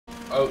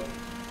Oh,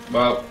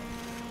 well,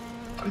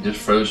 it just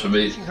froze for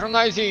me.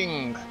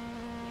 Synchronizing!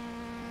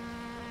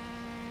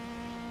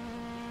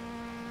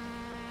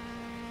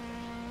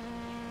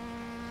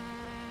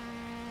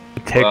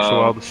 It takes a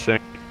while to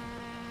sync.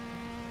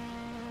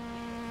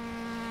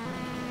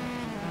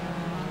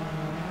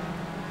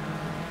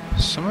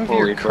 Some of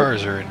your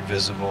cars are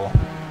invisible.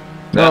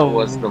 That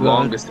was the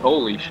longest.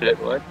 Holy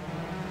shit, what?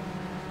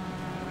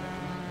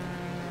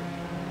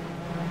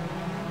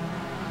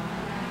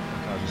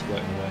 I was just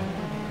floating away.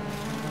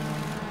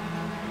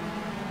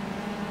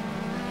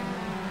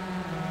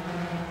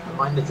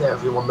 Reminder to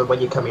everyone that when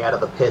you're coming out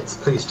of the pits,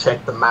 please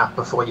check the map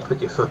before you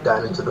put your foot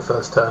down into the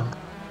first turn.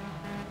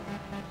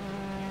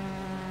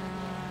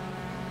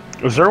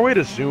 Is there a way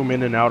to zoom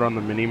in and out on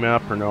the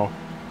mini-map or no?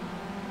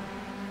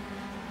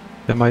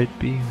 There might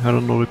be. I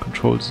don't know the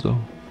controls though.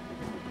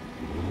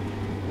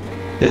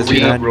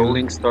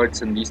 Rolling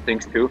starts in these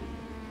things too?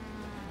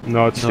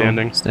 No, it's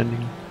standing.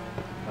 Standing.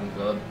 Thank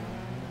God.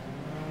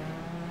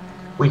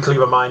 Weekly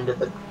reminder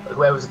that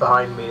whoever's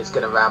behind me is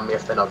going to ram me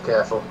if they're not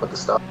careful at the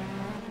start.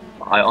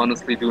 I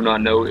honestly do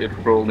not know if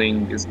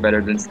rolling is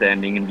better than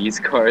standing in these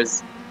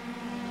cars.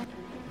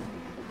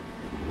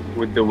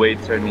 With the way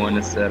turn 1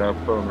 is set up,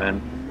 oh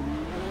man.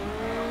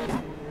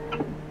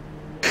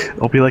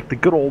 It'll be like the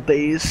good old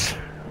days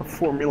of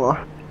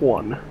Formula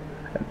 1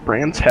 at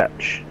Brands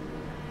Hatch.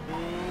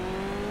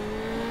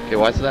 Okay,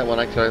 why is it that when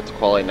I start to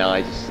quality now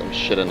I'm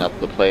shitting up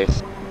the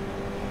place?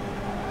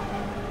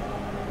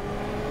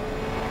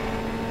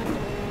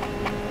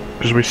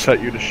 Because we set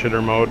you to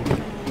shitter mode.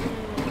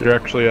 You're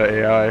actually a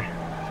AI.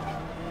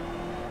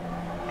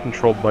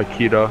 Controlled by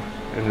Kita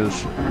and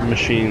his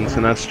machines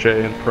and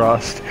SJ and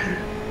Frost.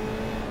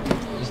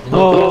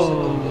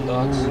 Oh,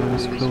 that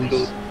was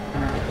close.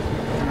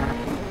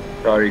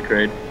 Sorry,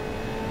 Kraid.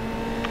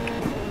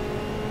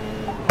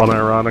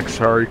 Unironic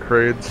sorry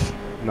crades.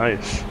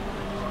 Nice.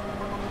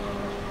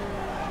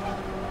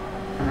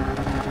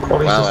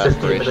 Quality's Wow, just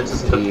 15 minutes,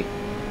 isn't it?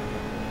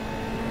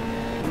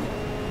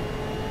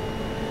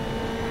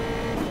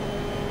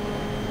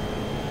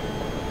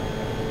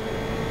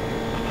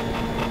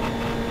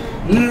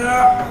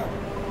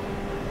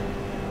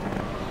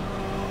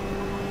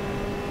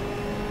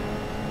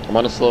 I'm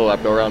on a slow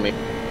lap, go around me.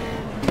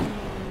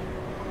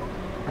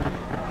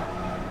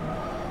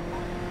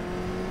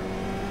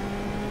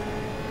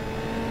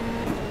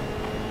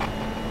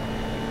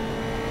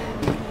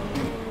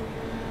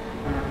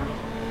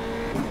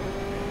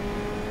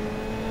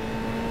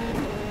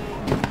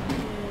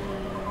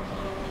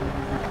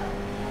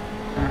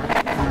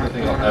 I don't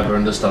think I'll ever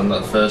understand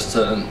that first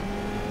turn.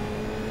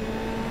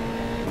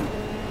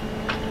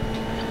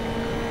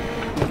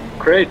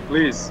 Kraid,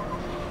 please.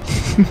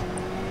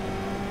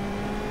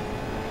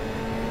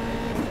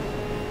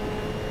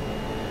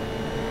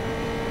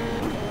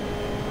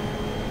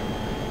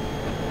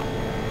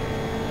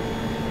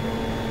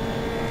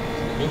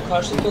 New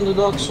car sit on the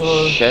docks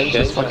or... Shit,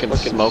 just fucking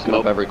smoking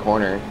up every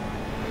corner.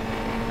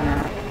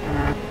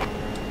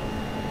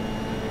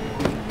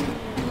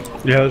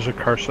 Yeah, there's a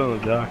car set on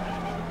the dock.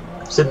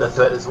 It's in the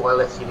thread as well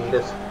if you need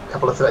it. A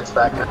couple of threads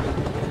back now.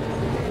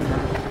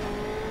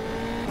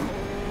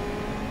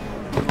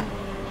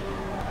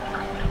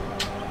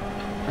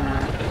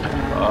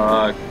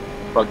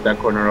 Fuck that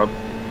corner up.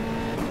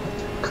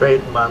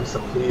 Create Mansa,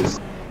 please.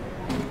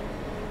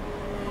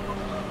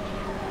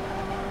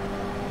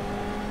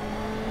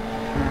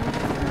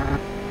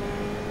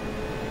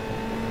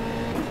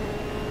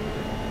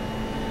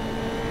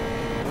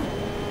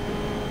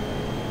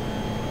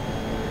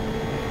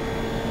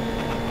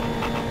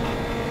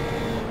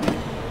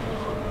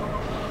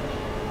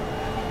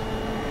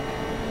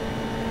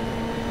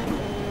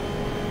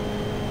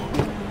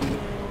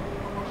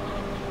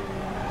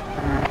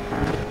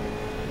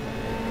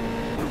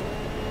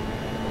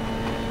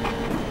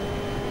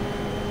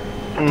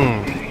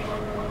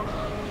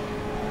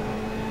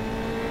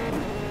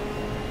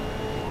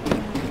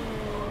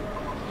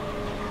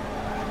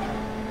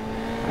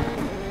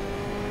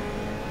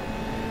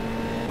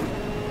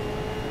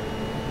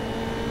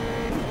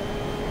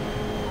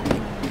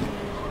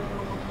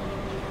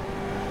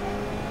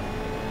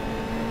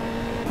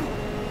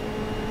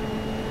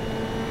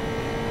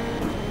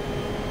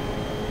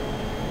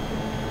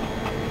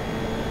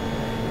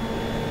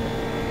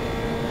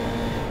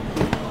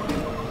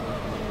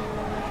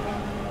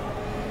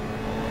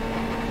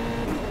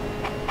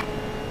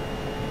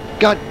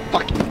 God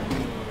fucking.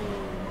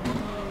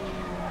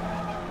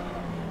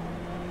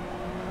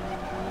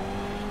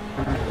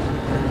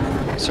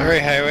 Sorry,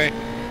 highway.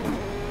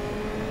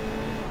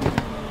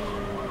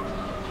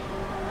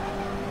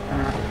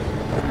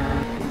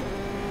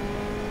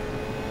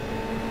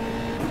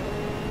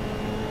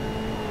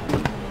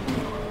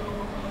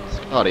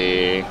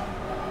 Scotty.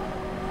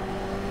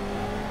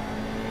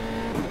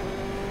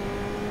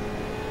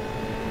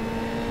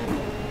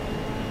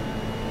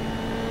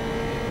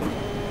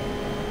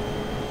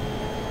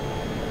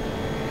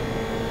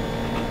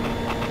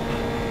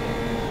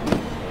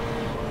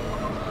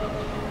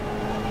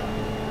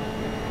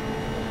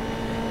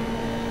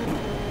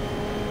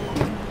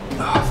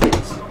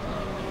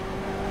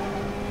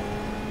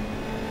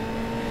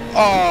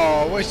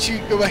 Oh, why don't you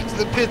go back to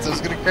the pits? I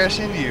was gonna crash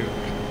into you.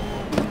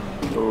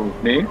 Oh,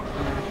 me?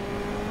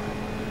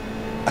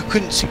 I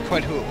couldn't see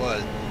quite who it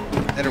was.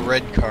 Had a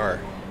red car.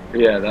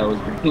 Yeah, that was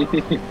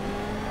me.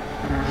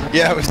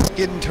 Yeah, I was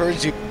getting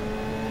towards you.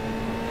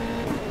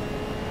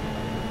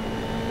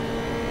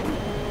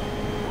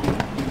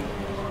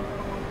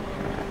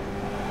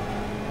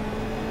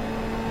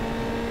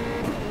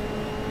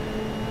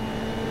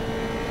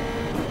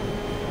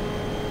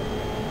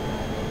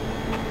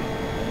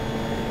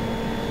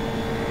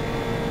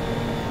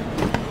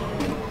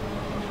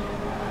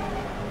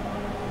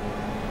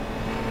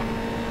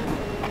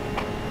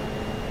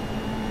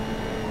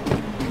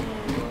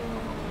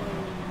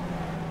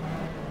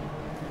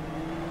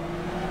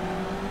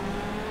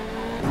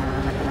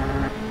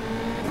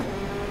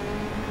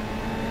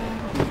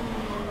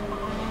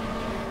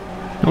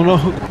 Oh no!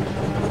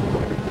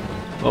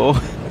 Oh,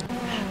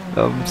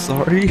 I'm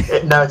sorry.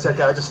 No, it's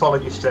okay. I just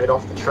followed you straight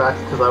off the track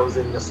because I was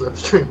in your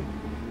slipstream.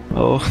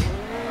 Oh,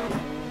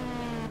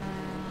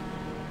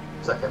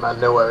 It's okay, man.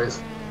 No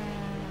worries.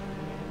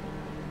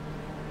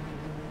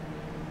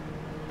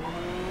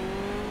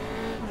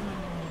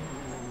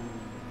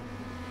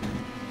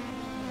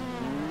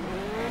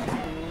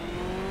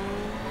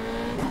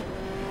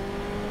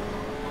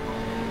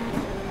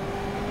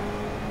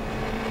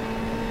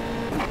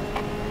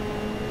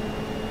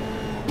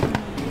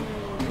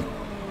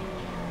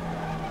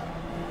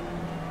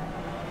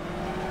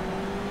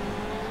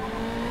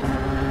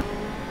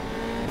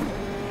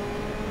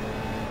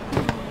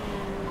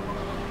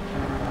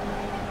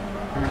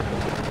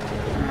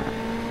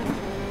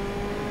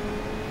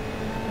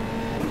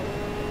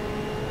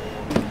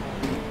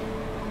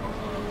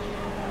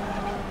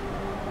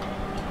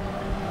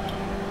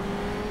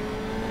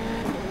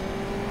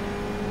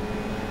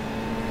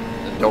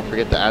 And don't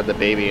forget to add the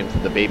baby into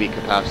the baby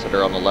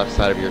capacitor on the left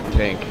side of your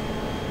tank.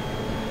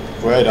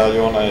 Wait, are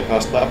you on a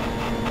fast lap?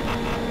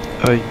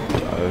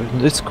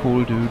 it's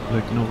cool, dude.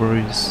 Like, no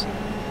worries.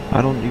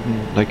 I don't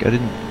even like. I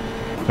didn't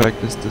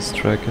practice this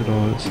track at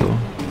all, so.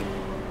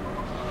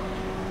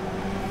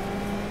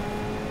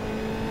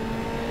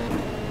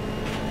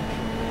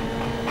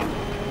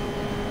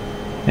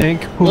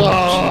 Hank,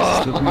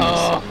 oh,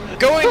 jeez Louise.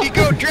 Go Indy,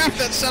 go! Draft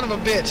that son of a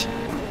bitch!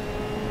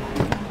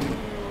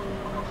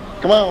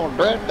 Come on,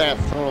 draft that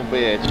son of a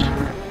bitch.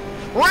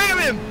 Ram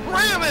him!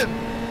 Ram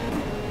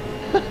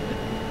him!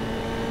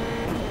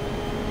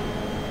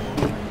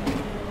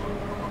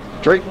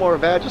 Drink more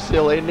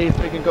Vagisil, Indy,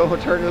 so you can go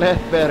turn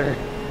left better.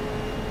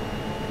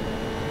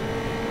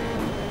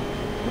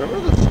 Remember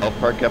the South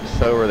Park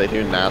episode where they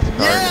do NASCAR?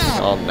 Yeah!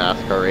 And all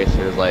NASCAR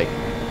racers like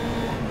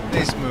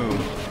Nice move.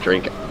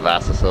 drink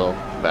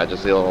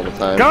Vagisil all the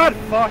time. God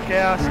fuck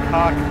ass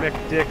cock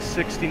McDick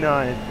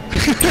 69.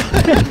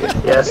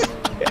 Yes.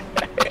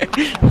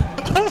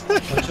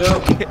 Watch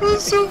out. It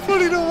was so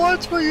funny to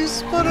watch while you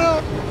spun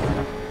out.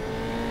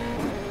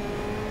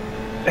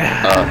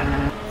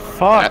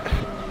 Fuck.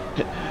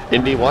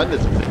 Indy 1,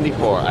 this is Indy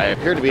 4. I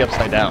appear to be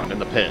upside down in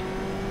the pit.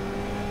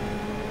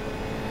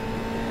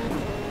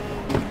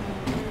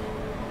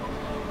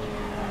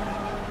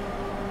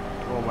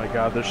 Oh my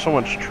god, there's so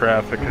much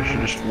traffic. I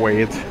should just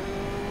wait.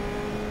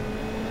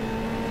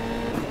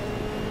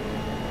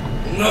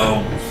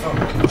 No!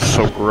 Fuck. It's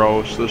so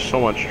gross. There's so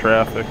much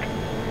traffic.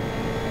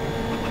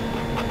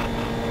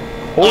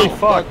 Holy Oh,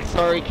 fuck.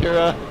 Sorry,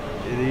 Kira.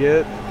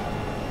 Idiot.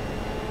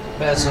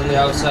 Pass on the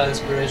outside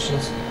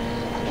aspirations.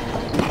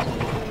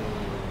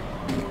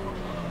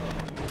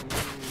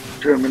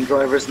 German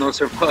drivers, no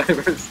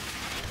survivors.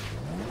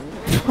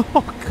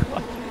 Oh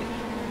god.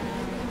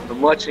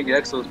 I'm watching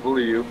Exos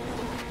bully you.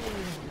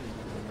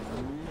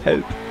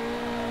 Help.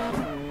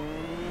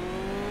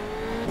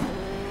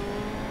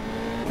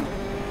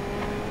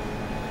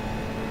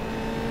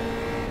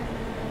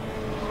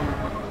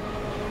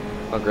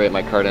 Oh great,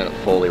 my car didn't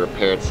fully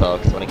repair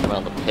itself because when I came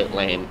out of the pit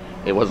lane,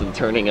 it wasn't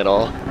turning at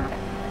all.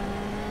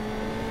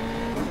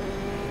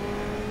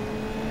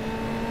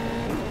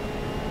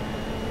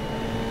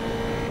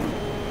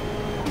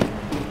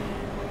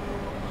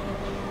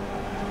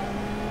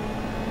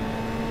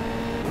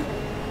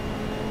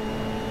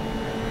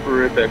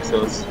 Rip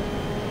Exos.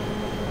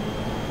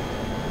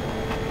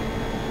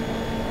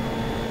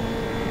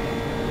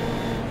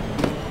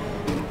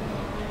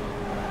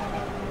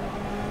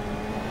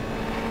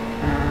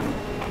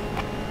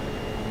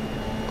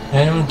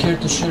 Anyone care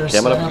to share a Okay,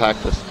 I'm gonna snap?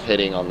 practice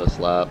pitting on this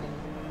lap.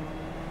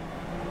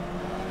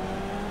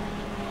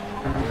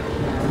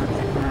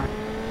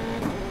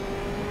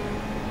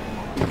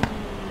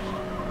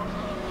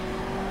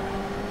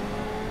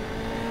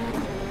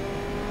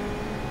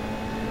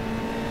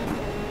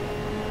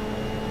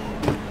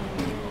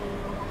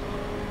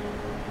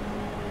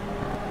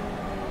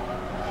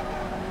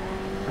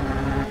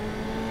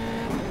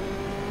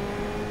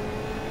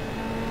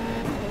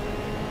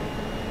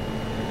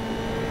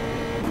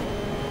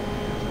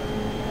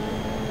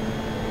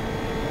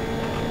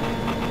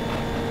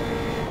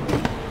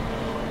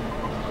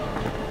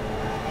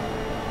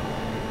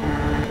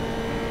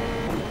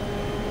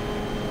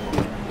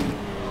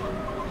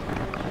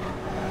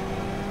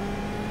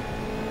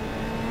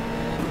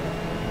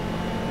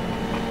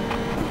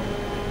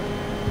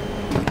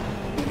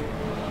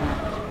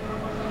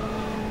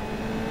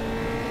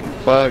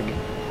 Bug.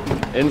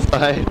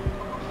 Inside.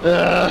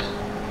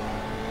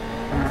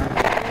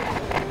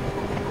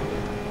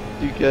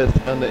 You guys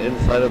on the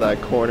inside of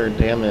that corner,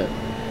 damn it.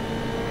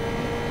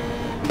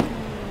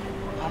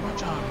 How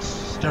much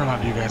steering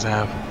lock do you guys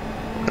have?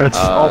 It's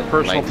all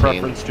personal 19.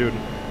 preference, dude.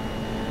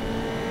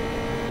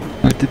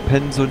 It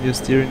depends on your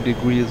steering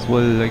degree as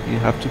well, like you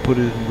have to put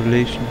it in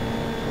relation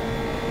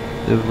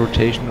the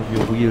rotation of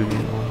your wheel,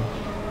 you know.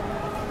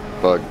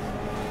 Bug.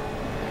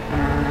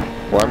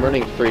 Well, I'm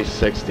running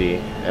 360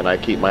 and I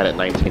keep mine at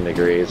 19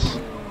 degrees.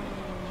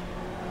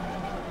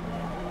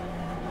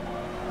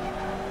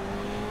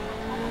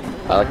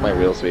 I like my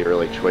wheels to be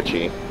really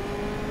twitchy.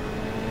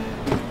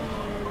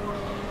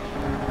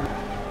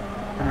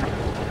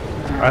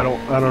 I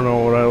don't know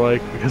what I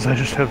like because I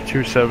just have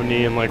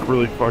 270 and like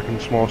really fucking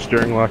small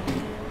steering lock.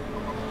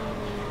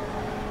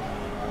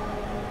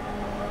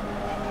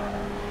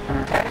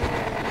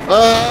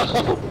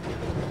 Oh!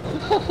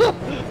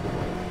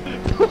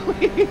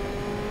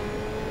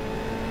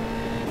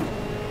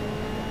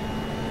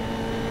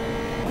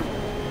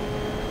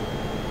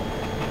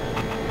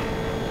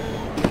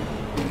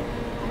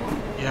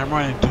 Yeah, I'm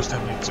running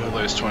 272.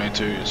 Those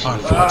 22s. On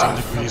 14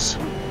 degrees.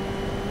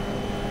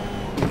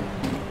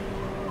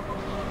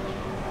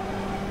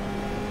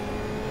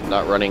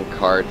 Not running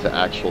car to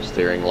actual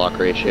steering lock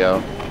ratio.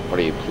 What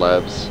are you,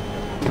 plebs?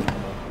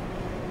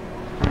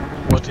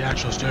 What's the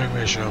actual steering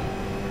ratio?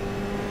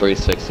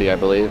 360, I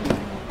believe.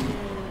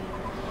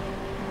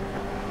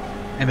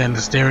 And then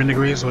the steering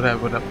degrees, would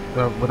that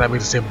be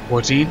the same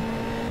 14?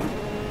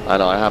 I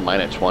know, I have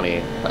mine at 20.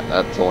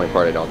 That's the only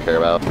part I don't care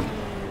about.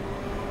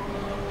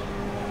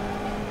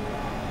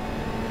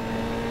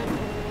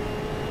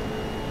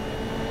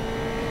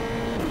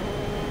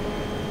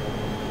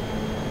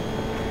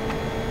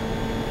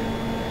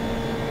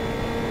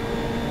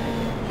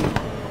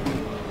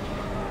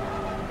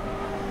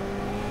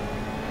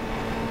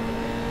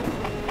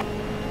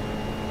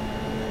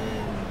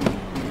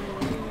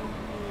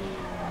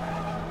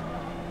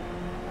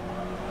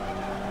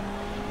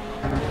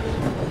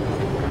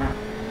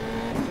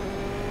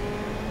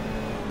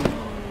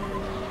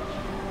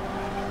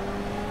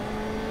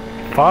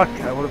 Fuck,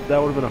 that would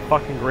have been a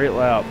fucking great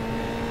lap.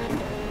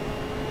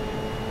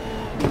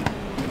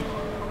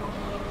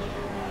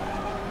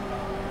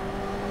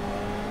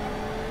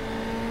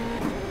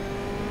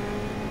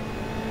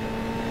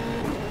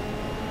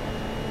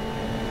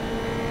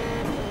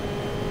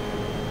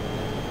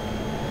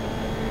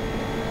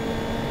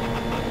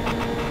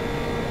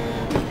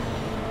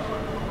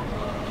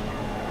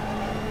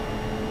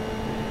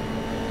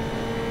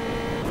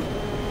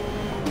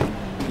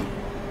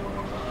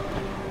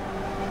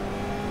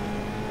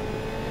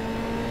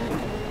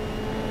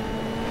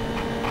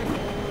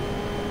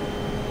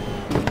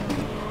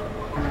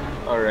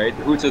 Alright,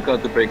 who took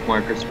out the brake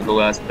markers for the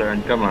last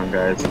turn? Come on,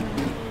 guys.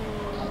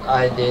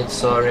 I did,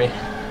 sorry.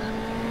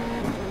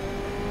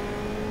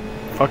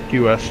 Fuck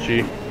you,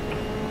 SG.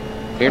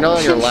 You're not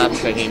on your lap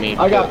taking me.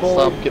 I got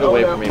bullied. Stop, get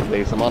away from me,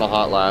 please. I'm on a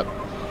hot lap.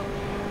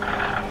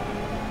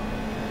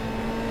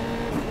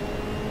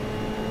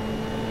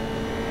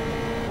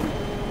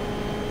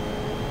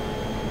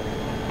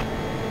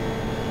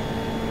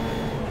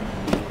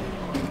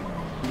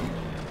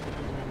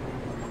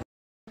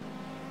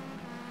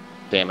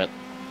 Damn it.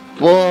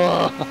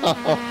 Whoa!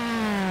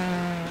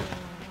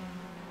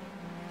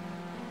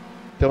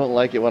 Don't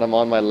like it when I'm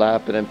on my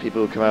lap and then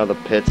people who come out of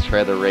the pits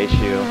try the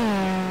ratio.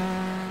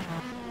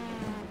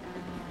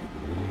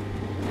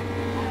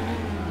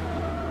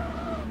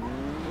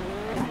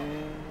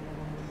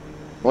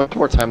 How much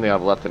more time do you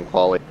have left in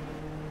quali?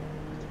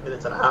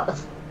 Minutes and a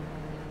half.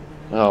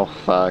 Oh,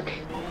 fuck.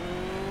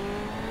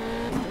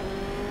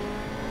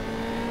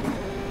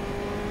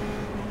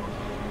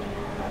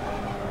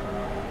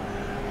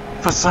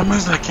 For some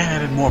reason I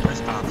can't edit more pit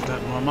stops. Is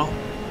that normal?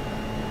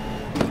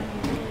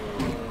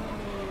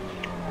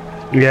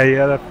 Yeah,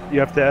 you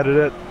have to edit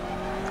it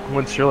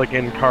once you're like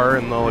in car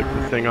and the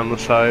thing on the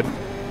side.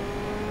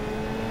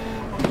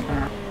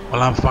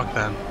 Well, I'm fucked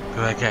then,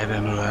 because I can't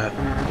do that.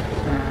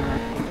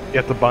 You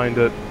have to bind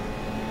it.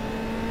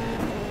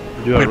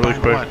 Do that Wait, really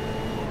bind quick.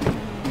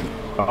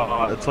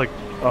 what? It's like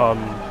oh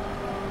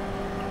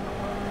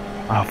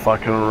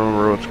fuck, I don't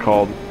remember what it's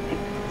called.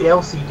 The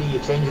LCD, you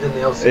change it in the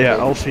LCD. Yeah,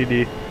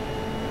 LCD.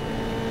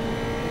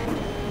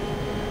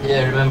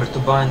 Yeah, remember to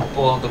bind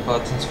all the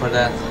buttons for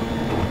that.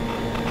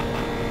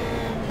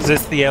 Is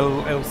this the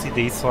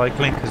LCD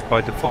cycling? Because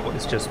by default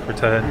it's just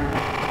return.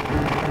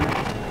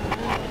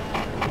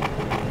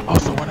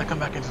 Also, when I come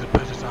back into the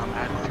purchase, I'm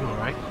adding fuel,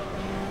 right?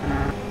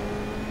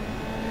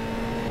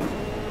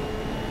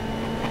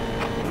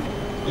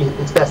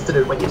 It's best to do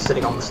it when you're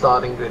sitting on the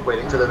starting grid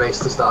waiting for the race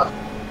to start.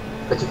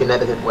 But you can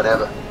edit it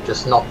whatever,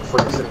 just not before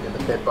you're sitting in the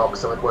pit box,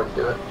 so it won't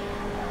do it.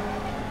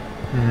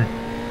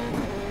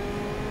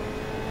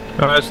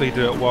 I actually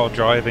do it while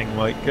driving,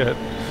 like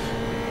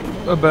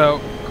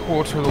about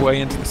quarter of the way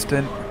into the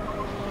stint.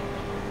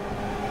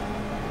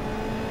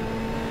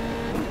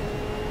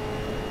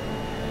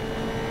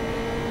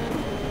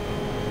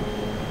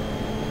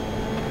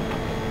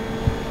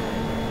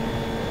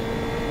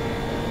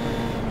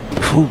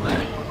 Phew.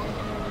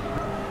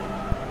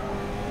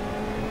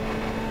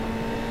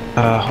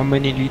 How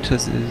many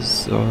liters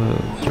is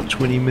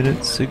 20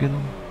 minutes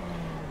again?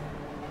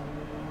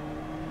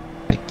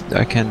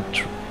 I can't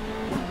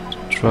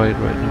try it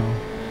right now.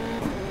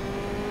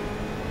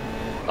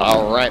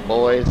 Alright,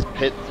 boys.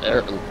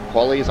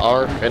 Qualies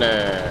are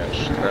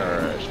finished.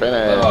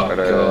 Finish.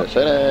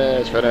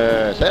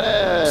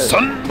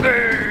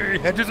 Sunday!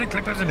 Hedges and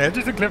clippers and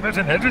hedges and clippers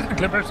and hedges and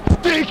clippers.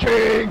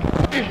 Speaking!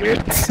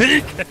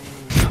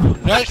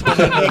 Nice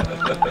one,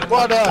 Andy.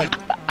 Well done.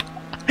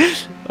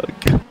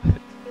 Okay.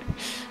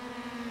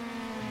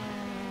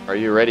 Are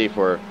you ready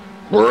for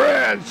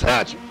Brands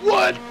Hatch?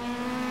 What?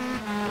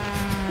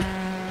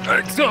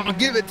 X gonna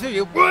give it to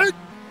you. What?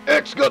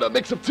 X gonna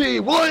make some tea.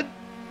 What?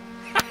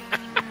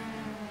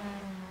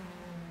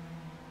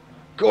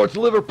 Go to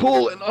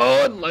Liverpool and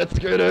on. Let's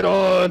get it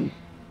on.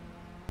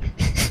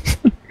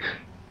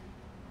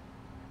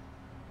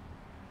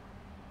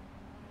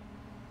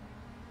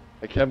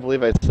 I can't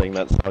believe I sang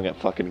that song at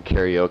fucking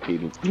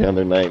karaoke the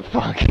other night.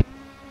 Fuck.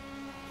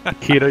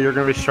 Kita, you're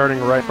gonna be starting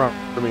right from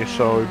me,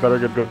 so we better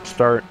get a good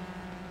start.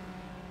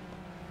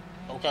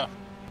 Okay.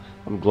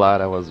 I'm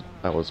glad I was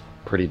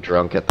pretty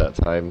drunk at that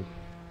time.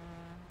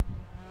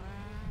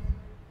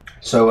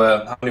 So,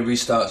 how many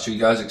restarts are you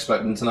guys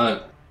expecting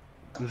tonight?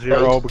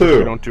 0, because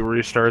we don't do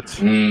restarts.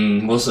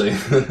 We'll see.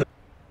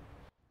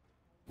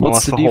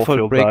 What's Unless the the whole default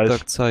field brake dies.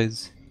 duct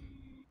size?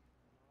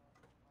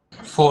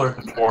 4.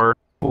 4.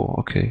 Oh,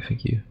 okay,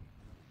 thank you.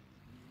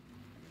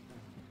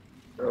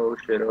 Oh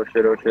shit, oh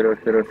shit, oh shit, oh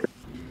shit, oh shit.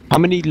 How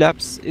many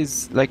laps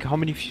is, like, how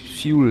many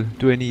fuel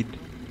do I need?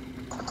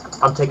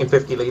 I'm taking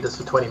 50 liters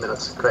for 20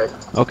 minutes. Great.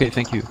 Okay,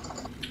 thank you.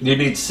 You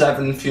need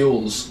 7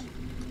 fuels.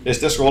 Is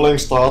this rolling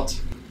start?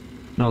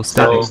 No,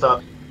 Standing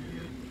standing.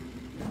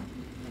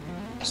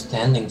 start.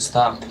 Standing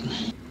stop.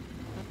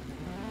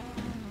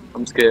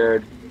 I'm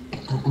scared.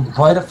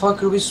 Why the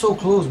fuck are we so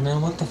close,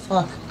 man? What the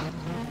fuck?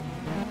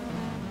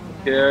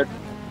 Scared.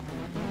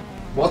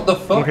 What the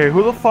fuck? Okay,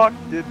 who the fuck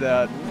did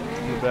that?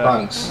 In the back?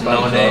 Thanks.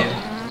 No Thanks, name.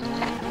 Rob.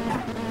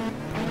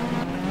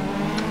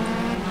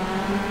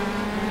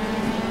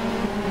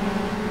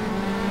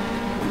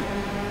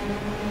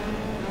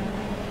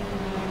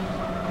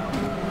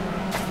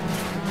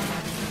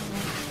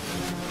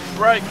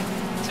 Right.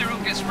 Zero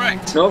gets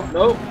wrecked. No,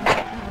 no.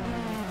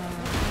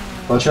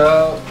 Watch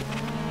out.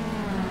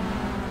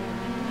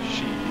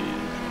 Shit.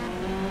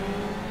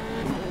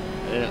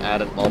 I didn't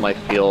add in all my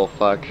fuel,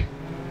 fuck.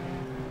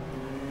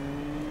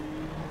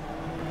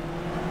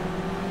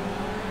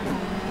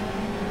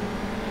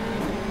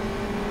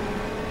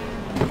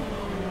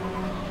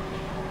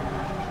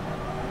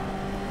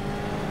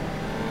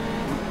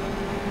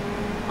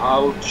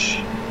 Ouch.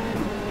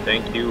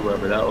 Thank you,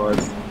 whoever that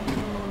was.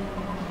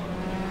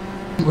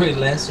 Wait,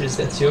 Lancer, is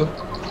that you?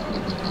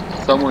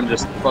 Someone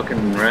just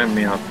fucking ran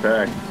me off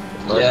track.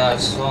 Yeah, I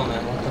saw,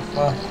 man. What the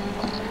fuck?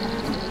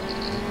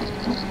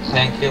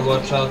 Thank you,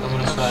 watch out, I'm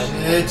gonna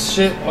side.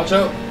 Shit, watch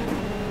out.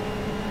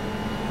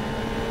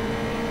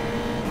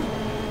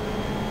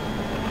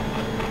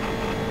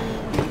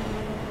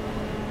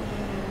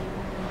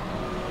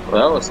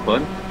 Well, that was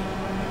fun.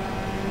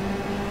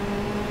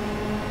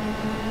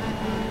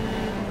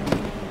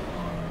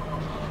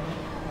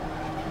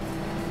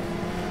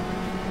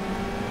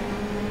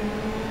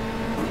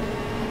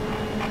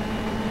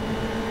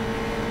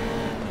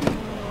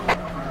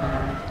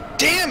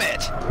 Damn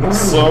it!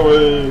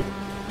 Sorry.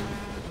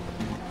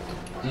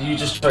 You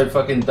just tried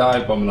fucking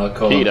dive bombing our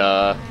car.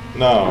 Peter.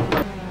 No.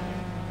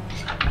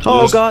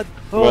 Oh Just- god!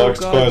 Oh Well, it's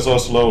god! going so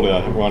slowly,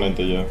 I run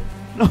into you.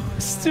 No,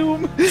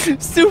 Stoom!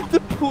 Stoom, the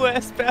poor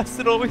ass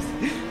bastard always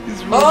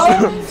is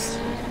Oh!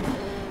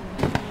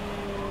 rude.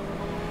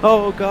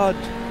 Oh god!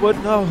 What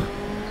now?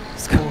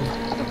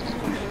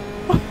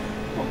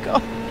 Oh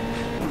god!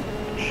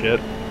 Shit.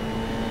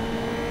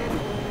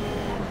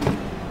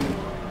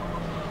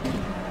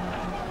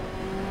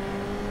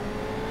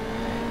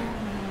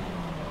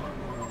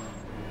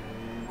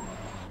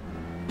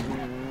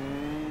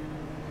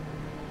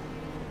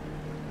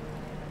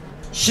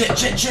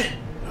 Shit.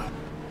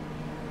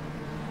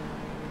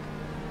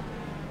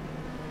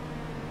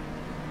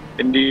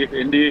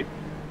 Indy.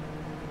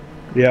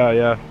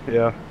 Yeah.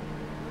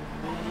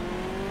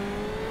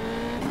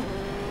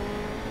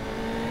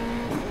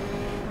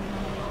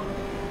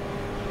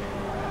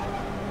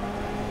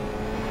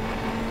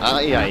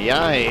 Ay, ay,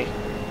 ay.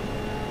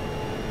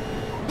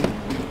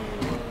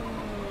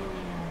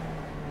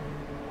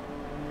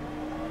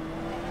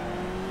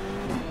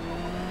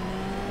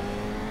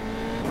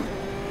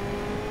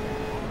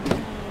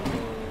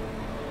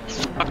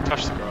 I've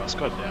touched the grass,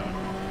 god damn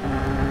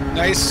it.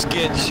 Nice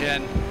skid,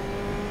 Shen.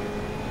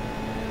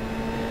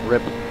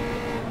 Rip.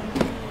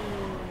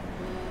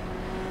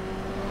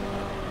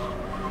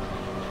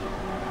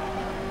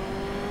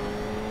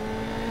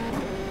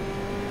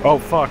 Oh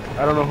fuck,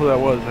 I don't know who that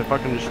was. I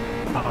fucking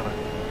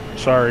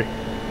just... sorry.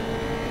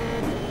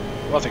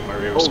 Well, I think my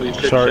rear was Holy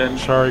small. shit, Shen.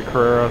 Sorry,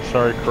 Carrera.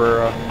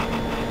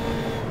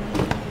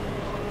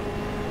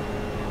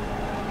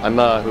 I'm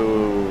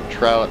who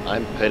Trout.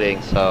 I'm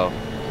pitting, so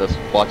just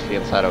watch the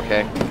inside,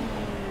 okay?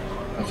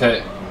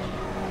 Okay.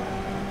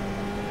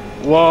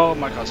 Whoa,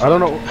 my car's I don't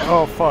know.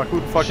 Oh fuck! Who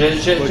the fuck? Shit,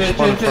 like, shit,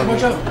 spun in front of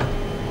watch me? out!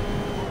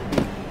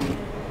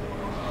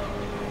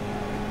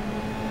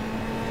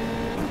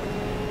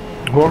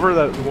 Whoever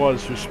that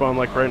was who spun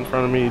like right in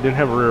front of me, he didn't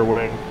have a rear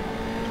wing.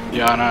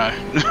 Yeah, I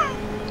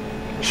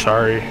know.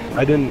 Sorry,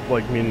 I didn't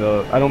like mean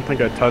to. I don't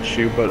think I touched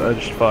you, but I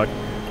just fucked.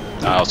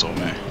 Nah, that's all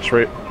me. It's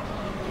right.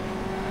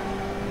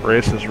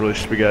 Race is really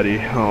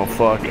spaghetti. Oh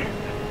fuck.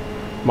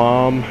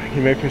 Mom, can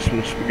you make me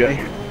some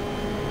spaghetti?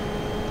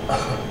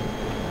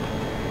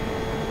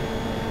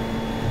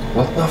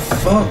 What the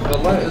fuck? The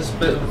light is a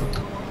bit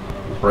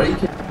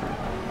breaking.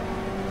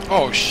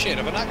 Oh shit,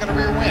 have I not got a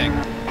rear wing?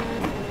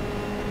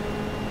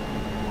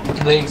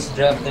 Links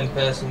dropped and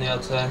pass on the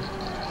outside.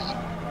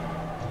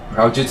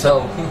 How'd you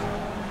tell?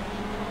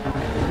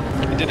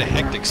 I did a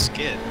hectic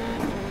skid.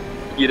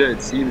 Either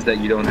it seems that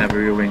you don't have a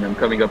rear wing. I'm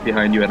coming up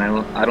behind you and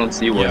I don't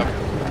see one. Yep.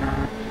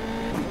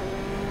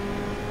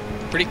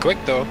 Pretty quick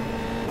though.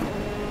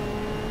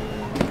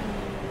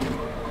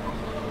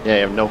 Yeah,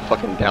 you have no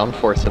fucking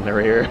downforce in the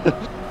rear.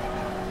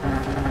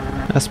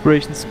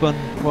 Aspiration spun.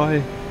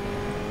 Why?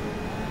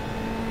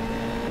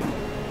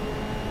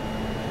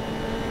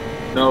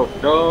 No,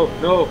 no,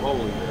 no!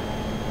 Holy shit.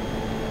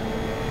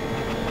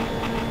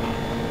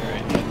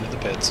 Alright, into the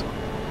pits.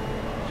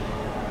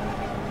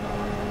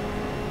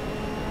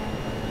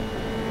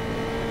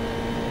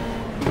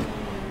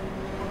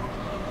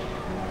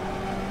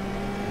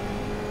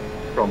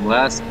 From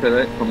last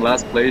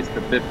place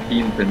to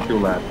 15th in 2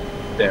 laps.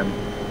 Damn.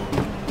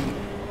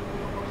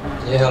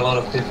 Yeah, a lot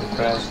of people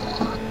crashed.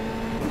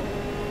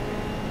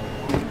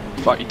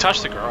 Fuck, you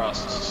touched the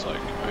grass, it's just like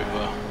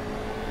over.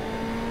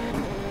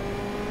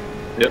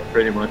 Yep,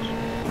 pretty much.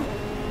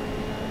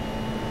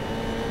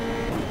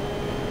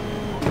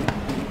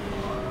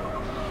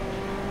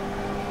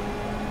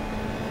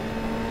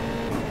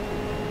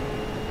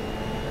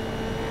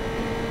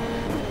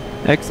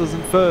 X is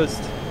in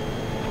first.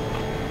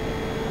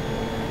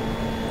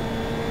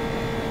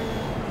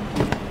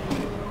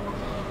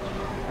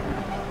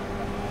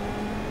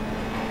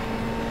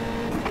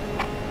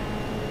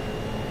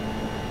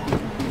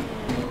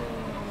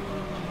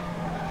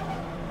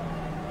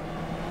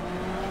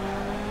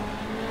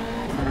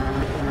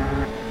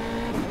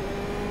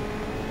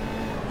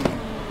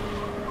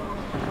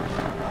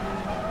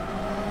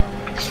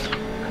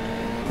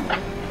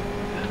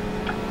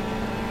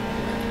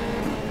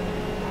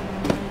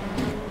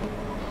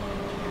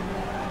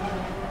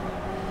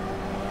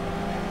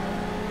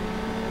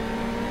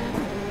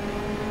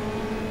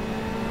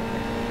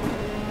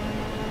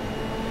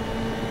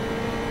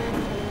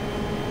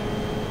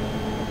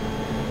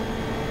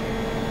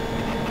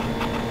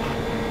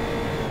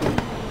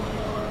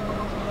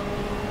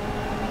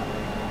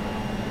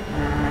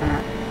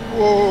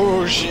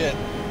 Oh shit.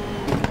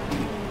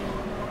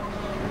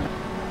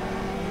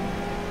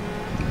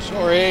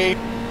 Sorry.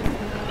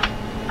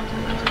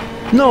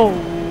 No.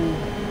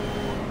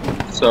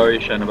 Sorry,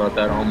 Shen, about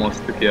that.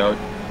 Almost took you out.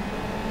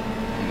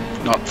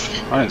 Not,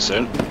 I didn't see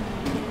it.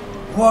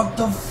 What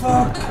the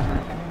fuck?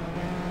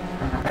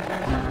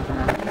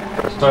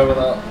 Sorry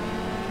about that.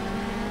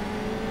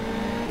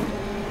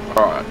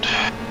 Alright.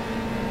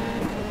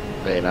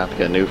 They not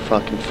get a new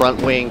fucking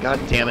front wing, god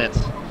damn it.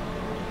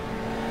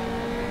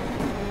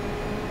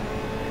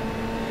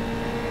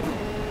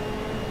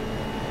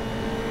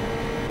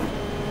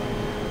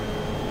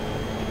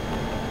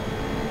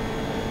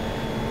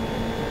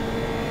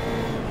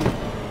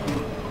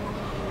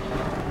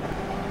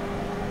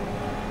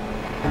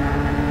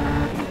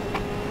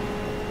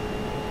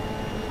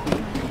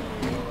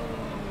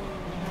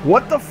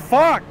 What the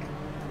fuck?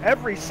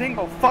 Every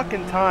single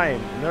fucking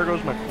time. And there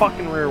goes my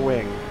fucking rear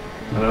wing.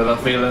 I know that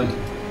feeling.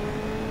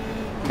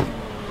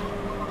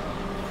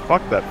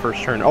 Fuck that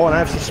first turn. Oh, and I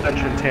have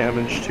suspension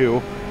damage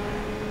too.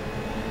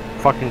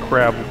 Fucking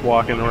crab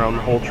walking around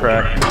the whole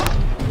track.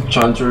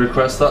 Trying to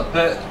request that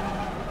pit.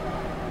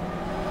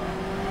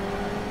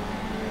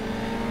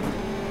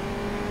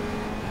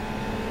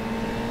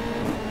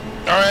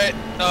 Alright,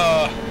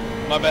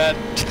 my bad.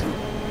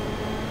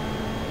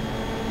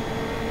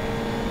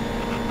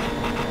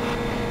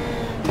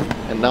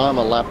 And now I'm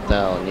a lap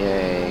down,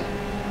 yay.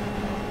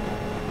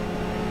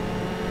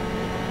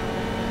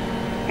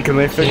 Can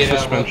they fix Yeah,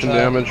 suspension what's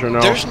that? damage or no?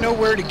 There's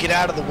nowhere to get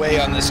out of the way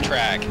on this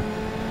track.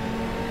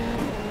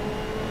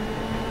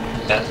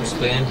 That was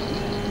clean.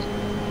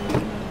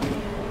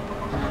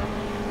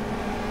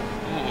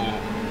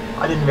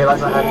 I didn't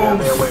realize I had no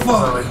rear wing,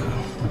 sorry.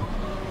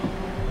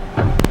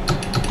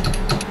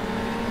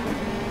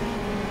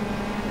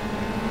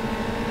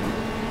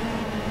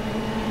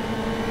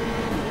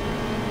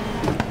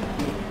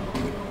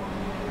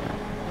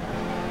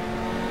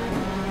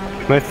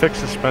 Can they fix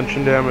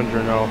suspension damage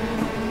or no?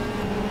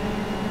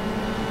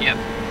 Yep.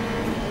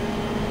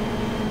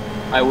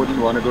 I wouldn't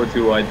want to go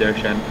too wide there,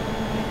 Shen.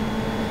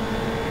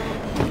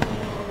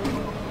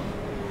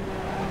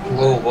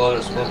 Whoa,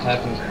 what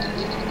happened?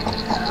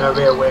 No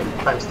rear wing,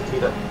 thanks to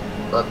Tita.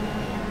 But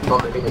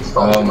probably been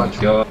installed too Oh my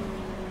much. god.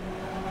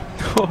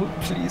 Oh,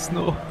 please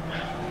no.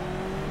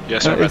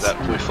 Yes, I read It's-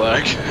 that blue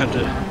flag. Had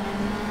to-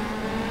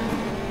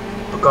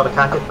 But God, I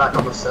can't get back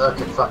on the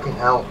circuit, fucking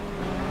hell.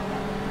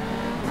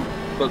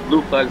 But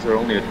blue flags are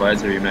only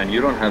advisory, man.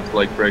 You don't have to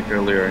like brake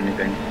early or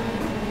anything.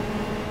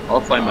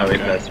 I'll find my way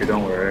Okay. past you,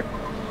 don't worry.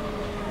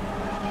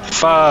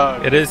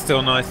 Fuck. It is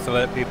still nice to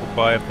let people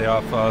by if they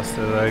are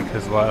faster though,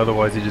 because like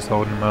otherwise you're just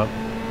holding them up.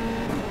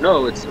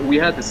 No, we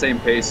had the same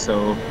pace,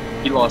 so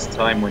he lost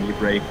time when you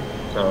braked.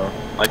 So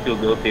I feel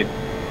guilty.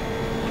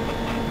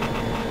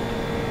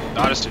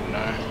 I just didn't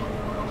know.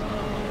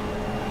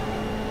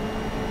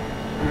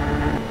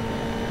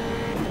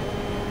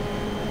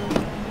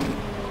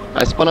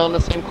 I spun on the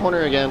same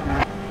corner again.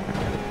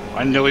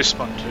 I nearly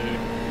spun too.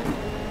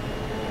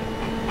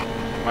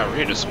 My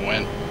rear just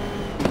went.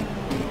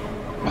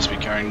 Must be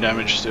carrying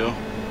damage still.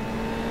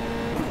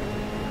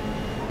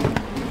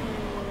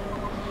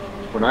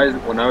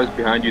 When I was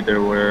behind you, there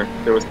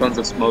was tons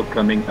of smoke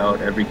coming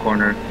out every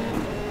corner.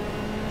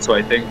 So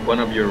I think one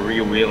of your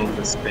rear wheels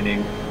is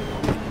spinning.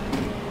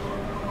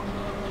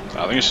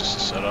 I think it's just a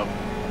setup.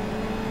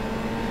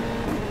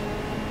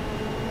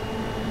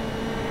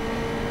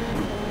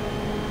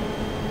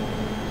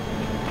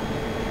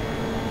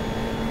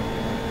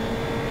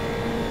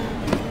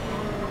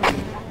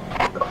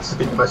 This has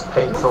been the most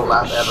painful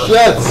lap ever.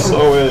 Shit!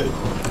 Sorry.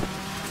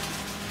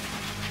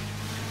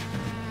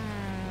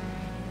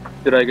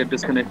 Did I get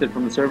disconnected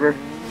from the server?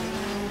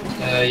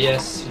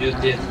 Yes, you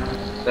did.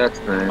 That's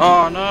nice.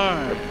 Oh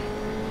no!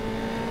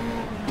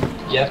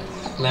 Yep,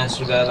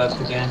 Lancer got left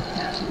again.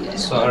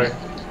 Sorry.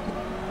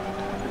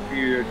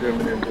 Superior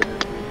German engine.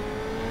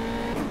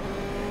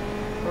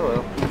 Oh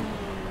well.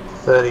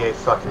 38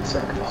 fucking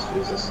seconds,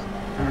 Jesus.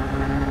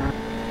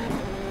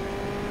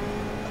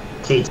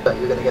 Keita,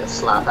 you're gonna get a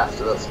slap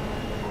after this.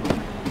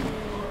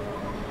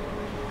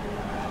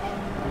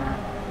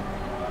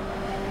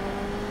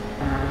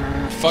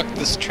 Fuck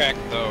this track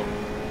though.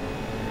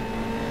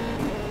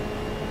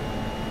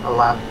 A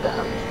lap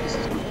down,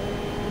 Jesus.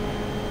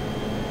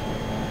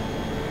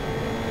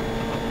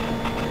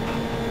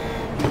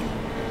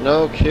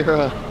 No,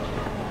 Kira.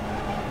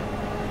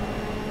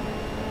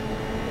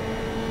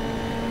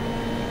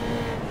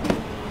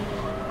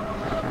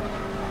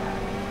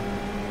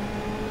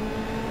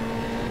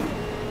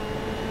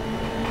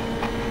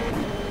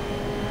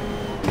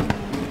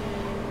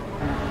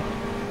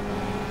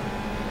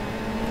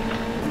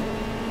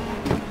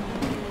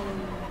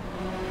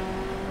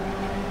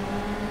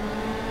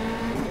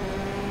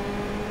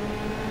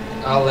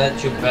 I'll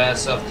let you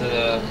pass after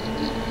the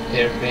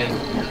hairpin.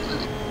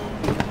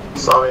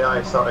 Sorry.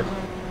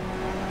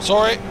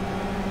 Sorry.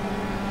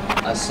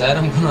 I said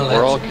I'm gonna let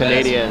We're you all pass.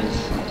 Canadians.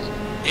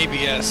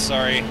 ABS,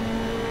 sorry.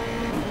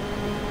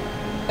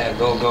 Yeah,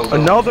 go.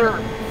 Another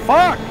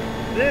fuck!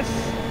 This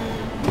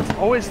it's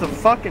always the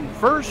fucking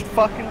first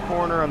fucking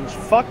corner on this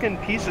fucking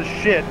piece of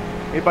shit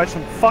made by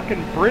some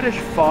fucking British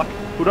fuck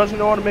who doesn't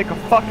know how to make a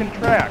fucking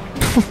track.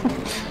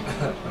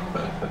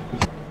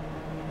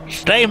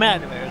 Stay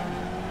mad, man.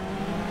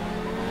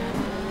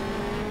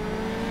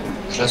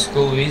 Just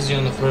go easy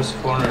on the first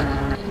corner.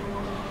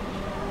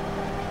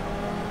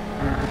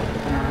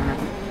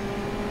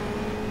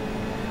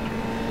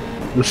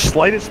 The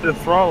slightest bit of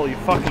throttle, you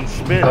fucking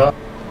spin.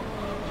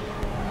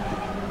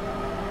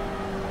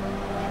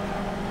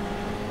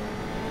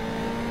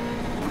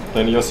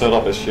 Then your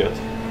setup is shit.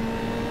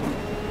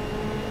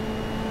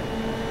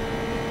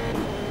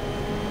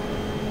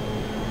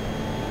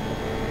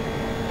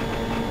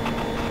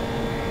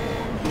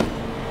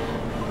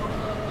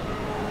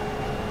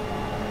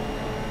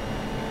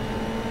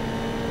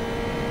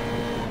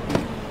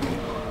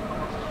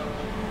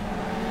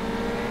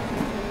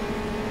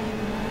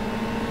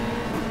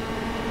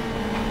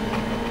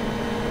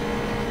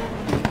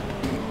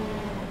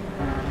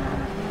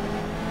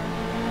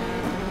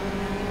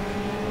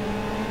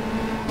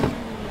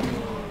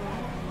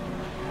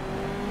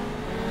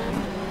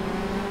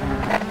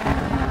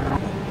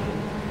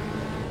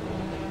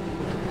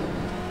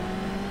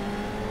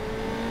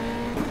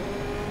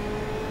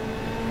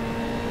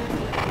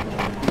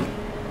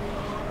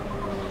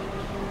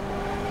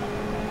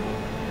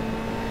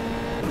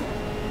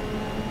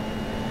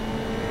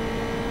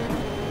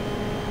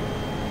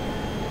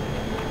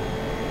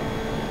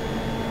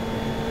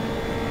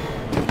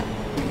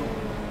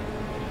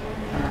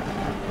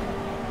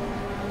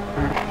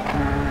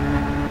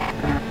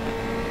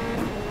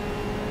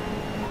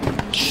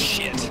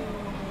 Shit.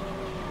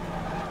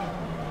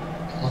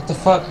 What the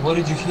fuck? What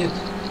did you hit?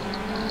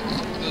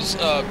 Those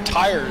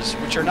tires,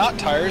 which are not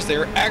tires, they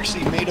are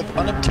actually made of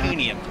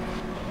unobtainium.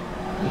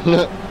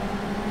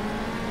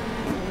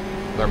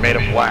 They're made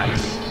of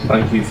wax.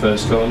 Thank you,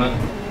 first corner.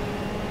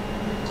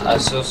 I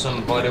saw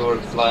some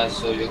bodywork fly,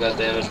 so you got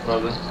damage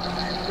probably.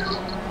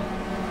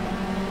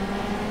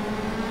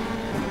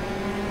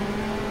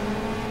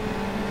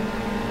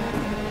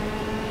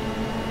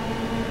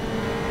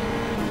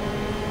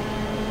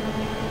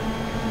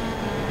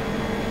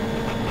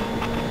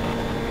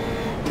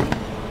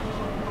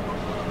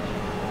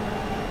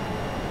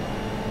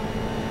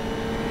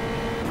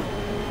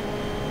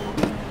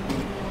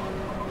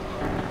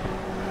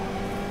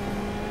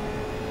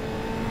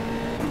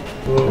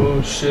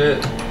 Oh shit.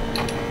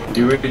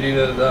 You really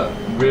needed that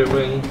rear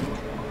wing.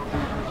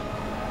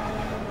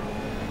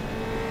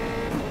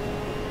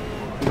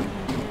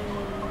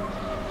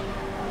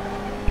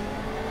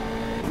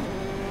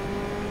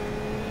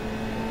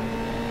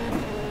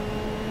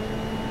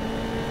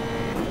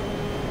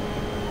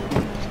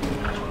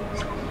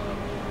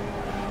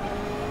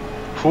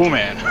 Cool,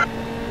 man.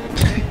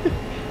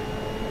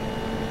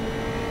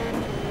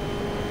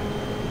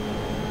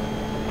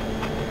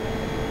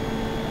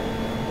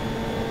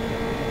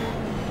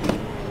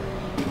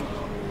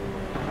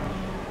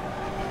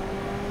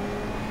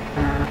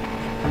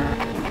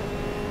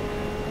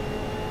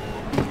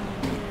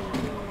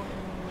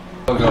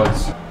 Oh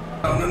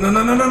god. No,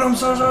 I'm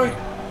so sorry.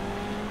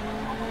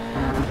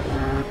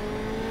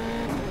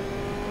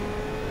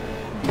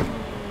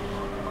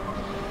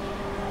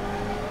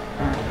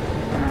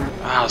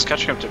 I was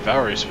catching up to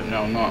Valeries, but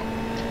no, I'm not.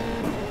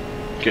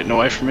 Getting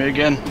away from me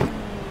again.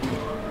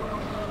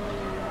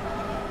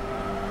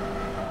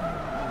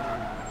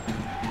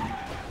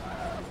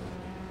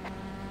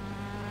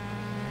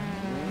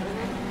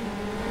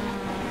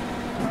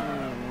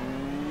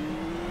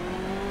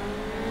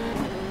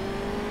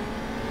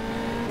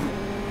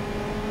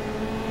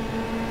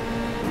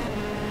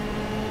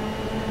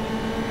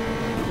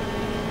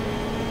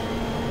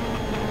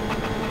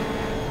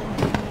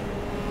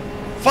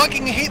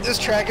 Fucking hate this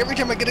track. Every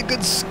time I get a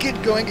good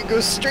skid going, it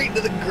goes straight into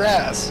the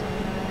grass.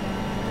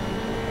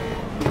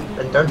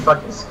 Then don't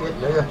fucking skid,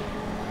 do you?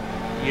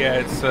 Yeah,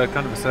 it's kind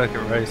of a circuit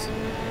race.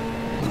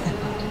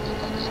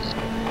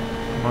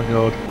 Oh my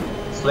god.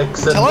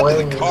 Slicks and Tell him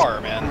wings. to the car,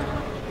 man.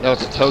 No,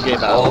 it's a toge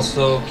battle.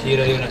 Also,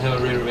 Kira, you don't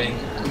have a rear wing.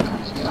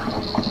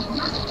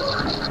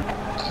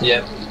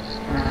 Yep.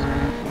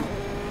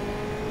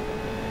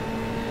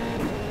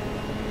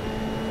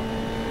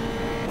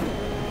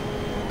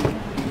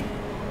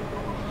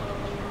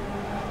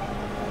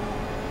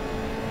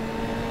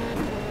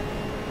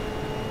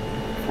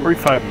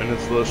 "45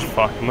 minutes of this,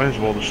 fuck, might as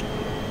well just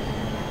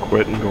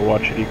quit and go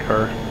watch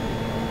IndyCar."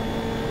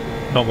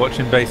 Not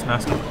watching base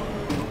NASCAR.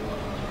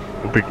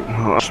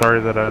 I'm sorry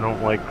that I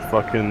don't like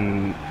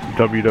fucking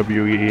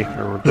WWE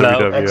or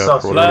Lol. WWF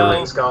Exhaust or whatever.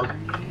 ring's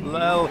gone.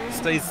 Lol,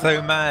 stays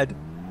so mad.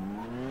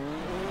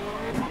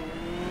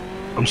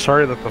 I'm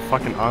sorry that the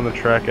fucking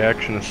on-the-track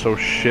action is so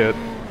shit.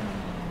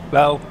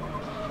 Lol.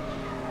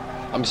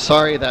 I'm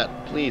sorry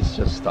that. Please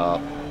just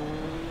stop.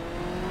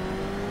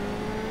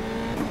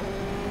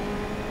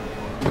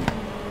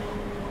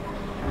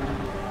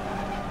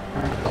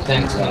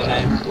 Thanks, no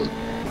name.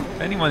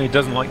 Anyone who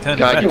doesn't like turning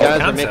God, left you has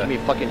guys are cancer. making me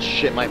fucking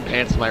shit my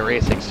pants in my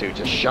racing suit.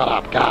 Just shut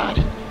up, God.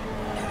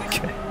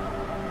 Okay.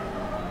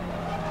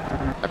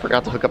 I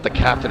forgot to hook up the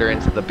catheter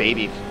into the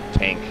baby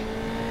tank.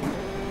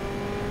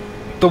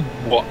 The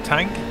what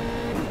tank?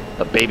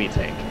 The baby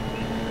tank.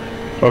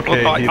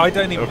 Okay, Well, I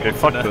don't even okay, want to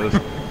fuck know.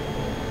 this.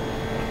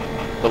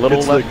 The little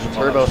It's left the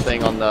turbo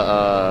thing on the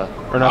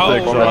Or not Oh, the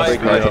exhaust, right,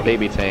 car is a the,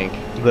 baby tank.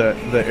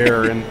 the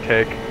air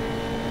intake.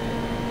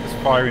 Just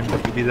firing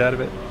babies out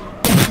of it.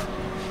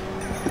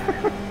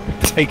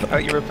 Take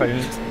out your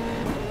opponents.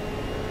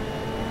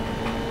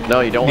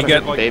 No, you don't want to get,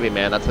 hit the like- baby,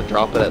 man. That's a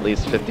drop at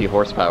least 50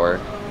 horsepower.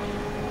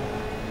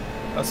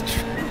 That's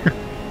true.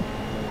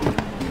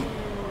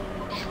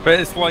 But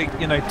it's like,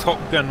 you know, Top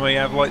Gun where you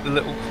have like the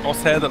little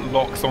crosshair that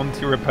locks onto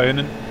your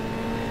opponent.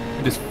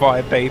 And just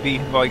fire baby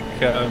like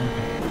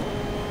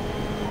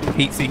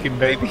heat-seeking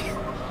baby.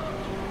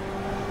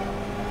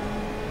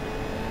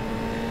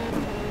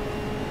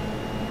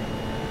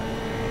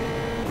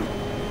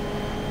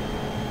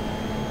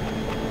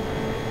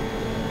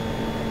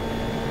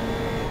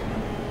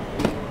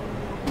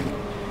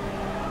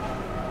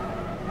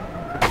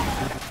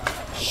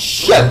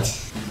 Shit!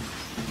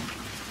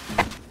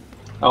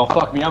 Oh,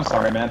 fuck me, I'm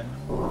sorry, man.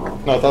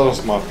 No, that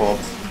was my fault.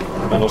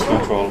 I lost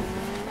control.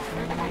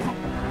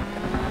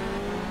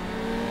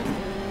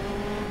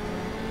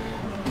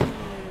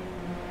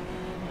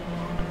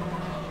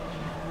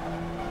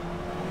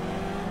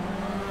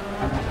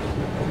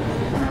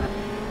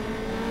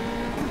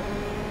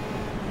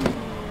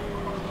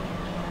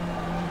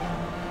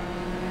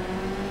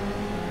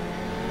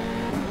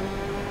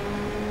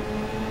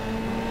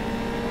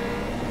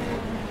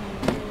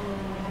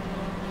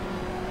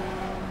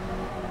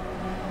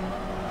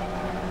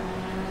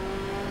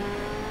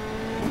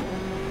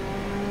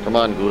 Come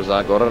on,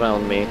 Guza, go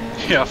around me.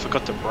 Yeah, I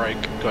forgot to brake.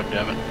 God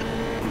damn it.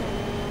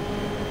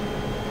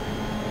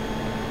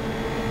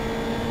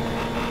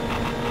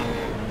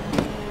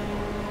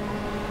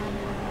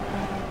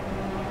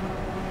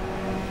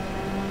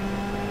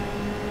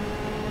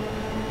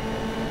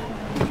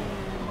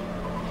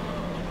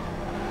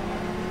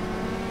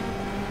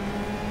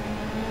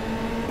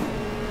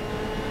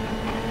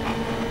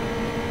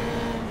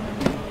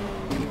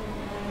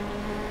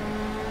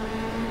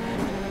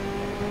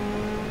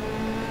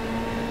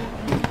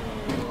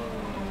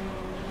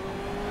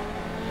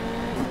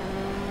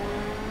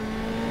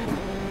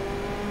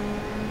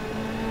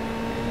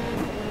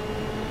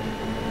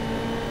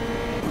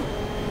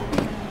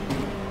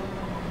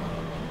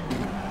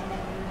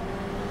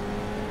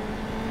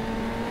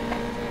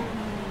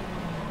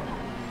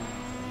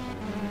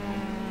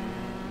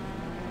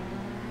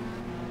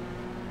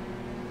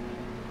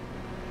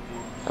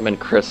 I'm in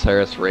Chris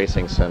Harris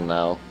Racing Sim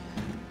now.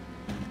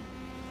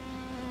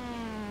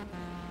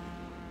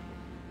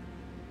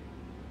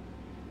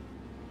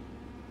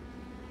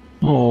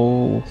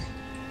 Oh.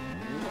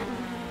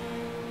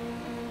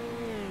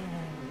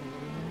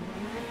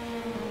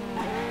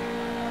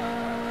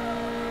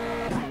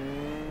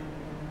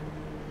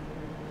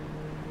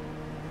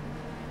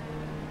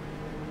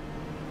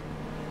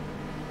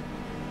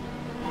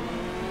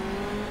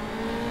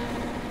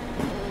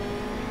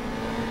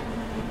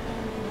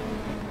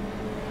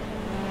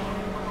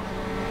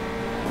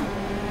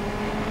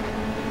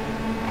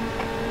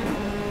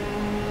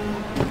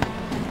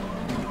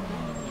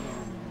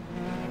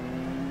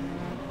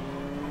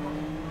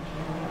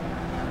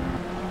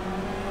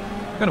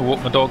 I'm gonna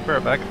walk my dog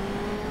back.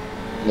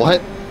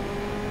 What?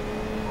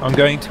 I'm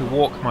going to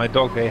walk my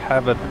dog. I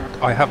have a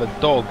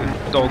dog,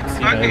 and dogs,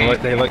 you know,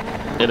 like they like.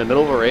 In the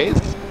middle of a race?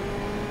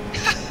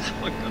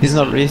 He's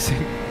not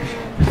racing.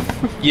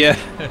 Yeah.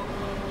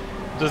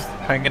 Just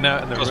hanging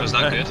out in the room. Was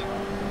that good?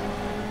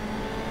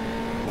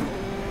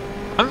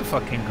 I'm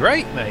fucking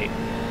great, mate.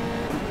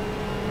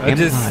 Am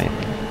just I?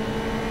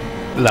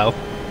 low.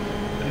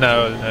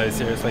 No,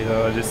 seriously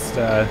though. I just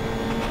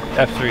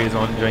F3 is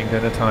on during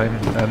dinner time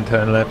and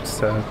turn left,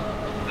 so.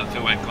 I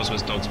feel like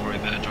Cosmo's dog's probably a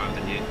better driver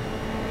than you.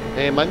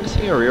 Hey, am I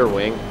missing a rear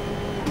wing?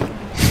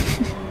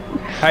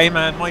 Hey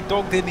man, my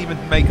dog didn't even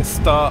make a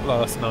start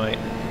last night.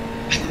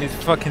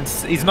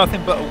 He's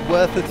nothing but a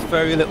worthless,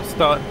 very little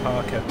starting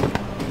Parker.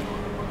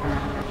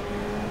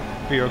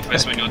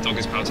 Best when your dog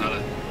is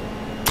Paltala.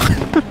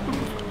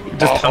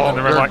 Just coming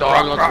around your like,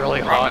 dog looks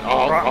really hot.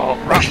 Oh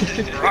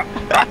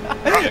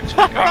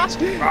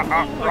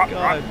my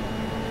god.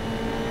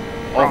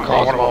 Oh,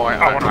 Cosmo,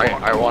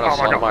 I want to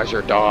sodomize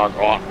your dog.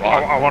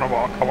 I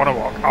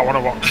want to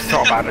walk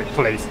so badly,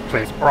 please.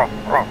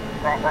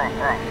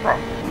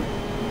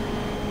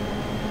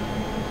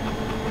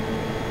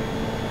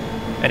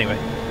 Anyway.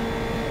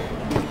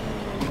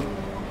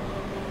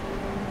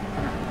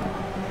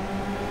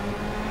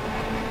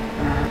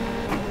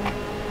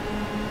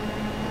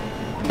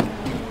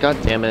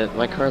 God damn it,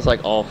 my car's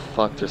like all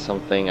fucked or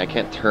something. I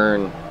can't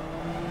turn.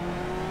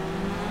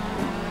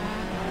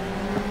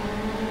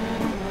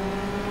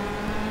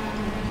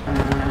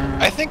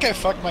 I think I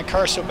fucked my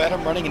car so bad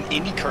I'm running an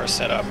IndyCar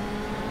setup.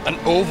 An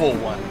oval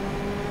one.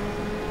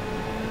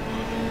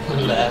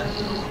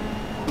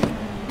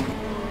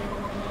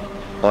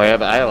 Oh, I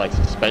have like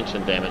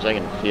suspension damage. I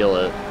can feel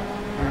it.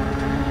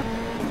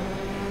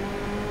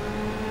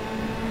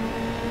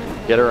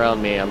 Get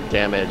around me. I'm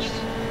damaged.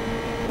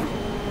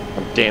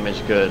 I'm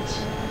damaged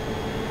goods.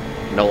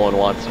 No one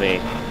wants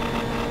me.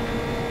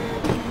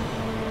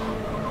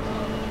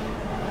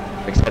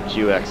 Except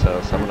you,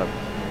 Exos. I'm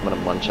gonna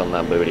munch on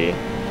that booty.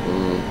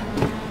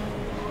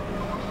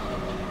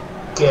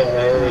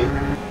 Gay.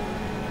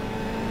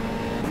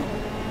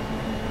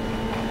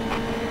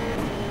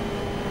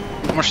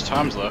 How much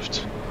time's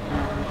left?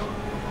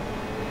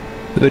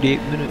 38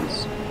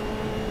 minutes.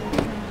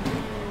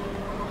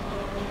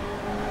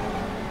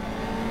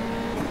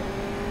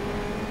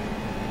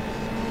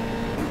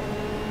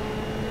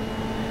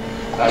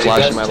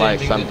 Flashing my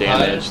lights, I'm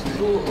damaged.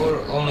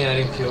 Or only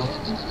adding fuel?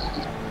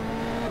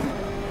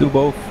 Do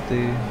both.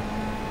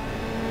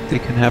 They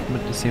can happen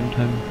at the same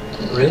time.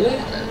 Really?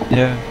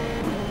 Yeah.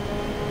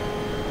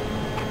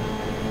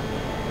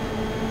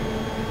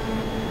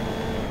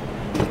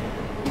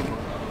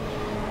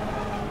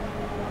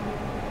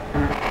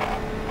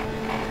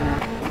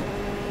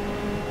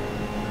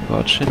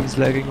 God, Shin's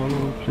lagging all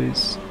over the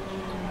place.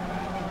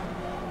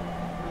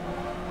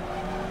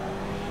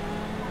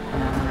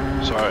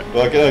 Sorry. Do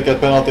I get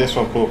penalties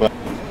from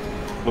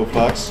blue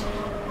flags?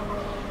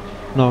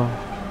 No.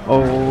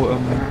 Oh,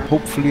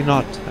 hopefully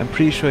not. I'm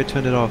pretty sure I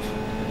turned it off.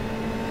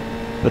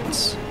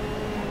 But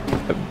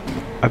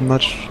I'm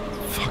not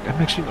fuck,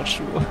 I'm actually not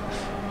sure.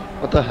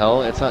 What the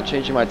hell? It's not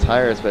changing my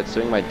tires, but it's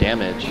doing my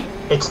damage.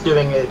 It's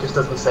doing it, it just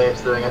doesn't say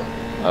it's doing it.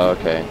 Oh,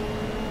 okay.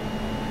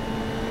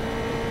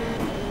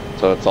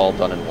 So it's all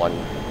done in one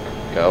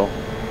go?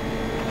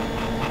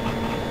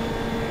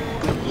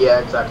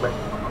 Yeah, exactly.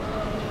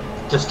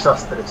 Just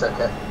trust that it's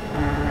okay.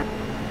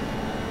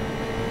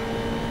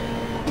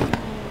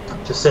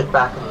 Just sit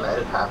back and let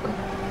it happen.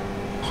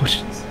 Oh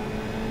shit.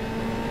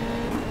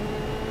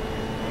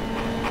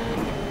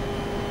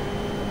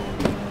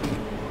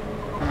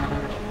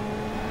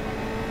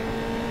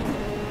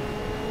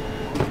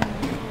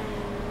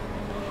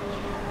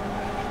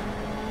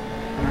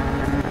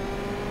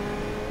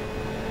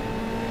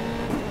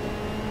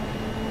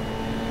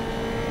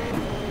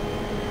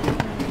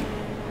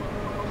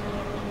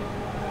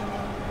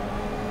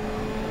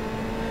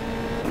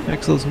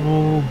 Axels,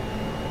 no.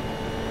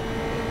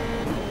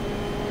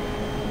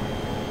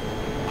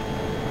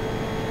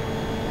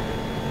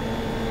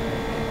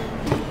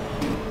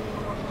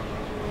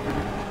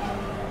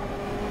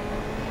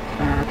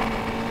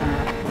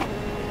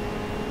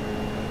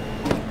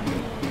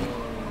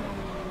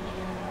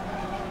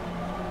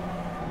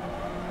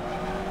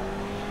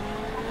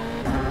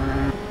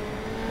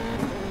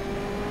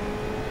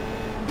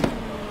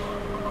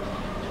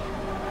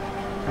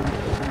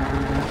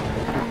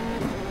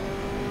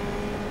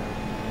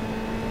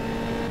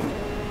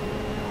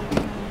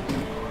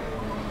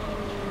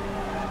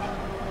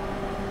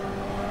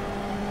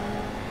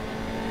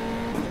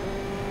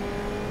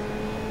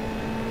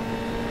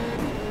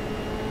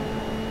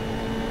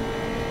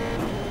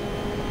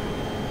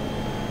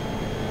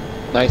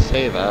 Nice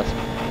save, Asp.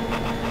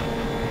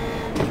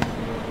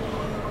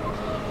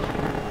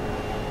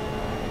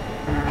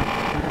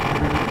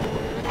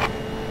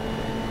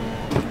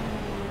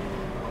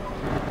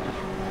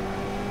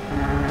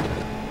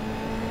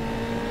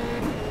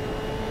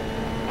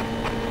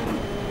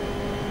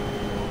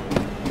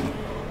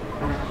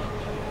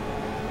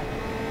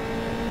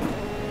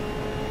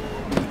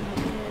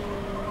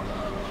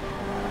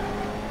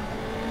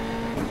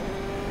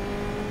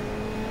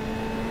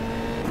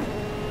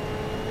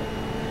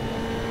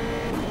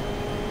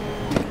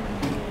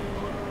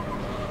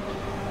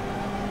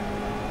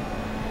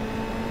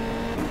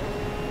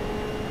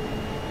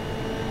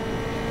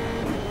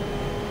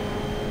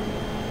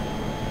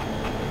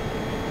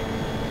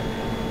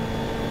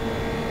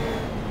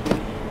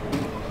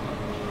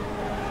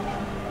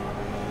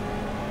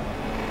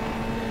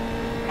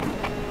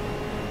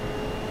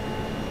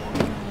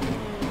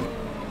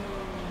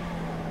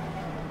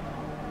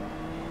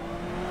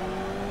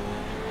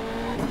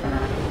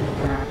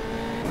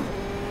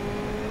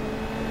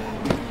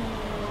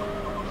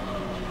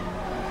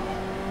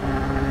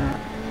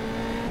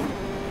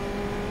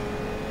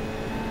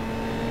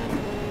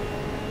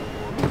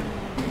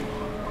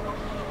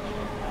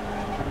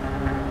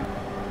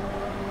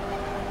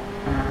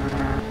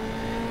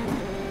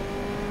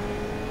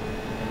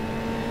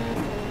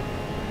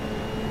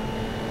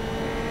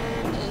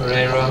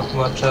 Ferreira,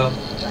 watch out.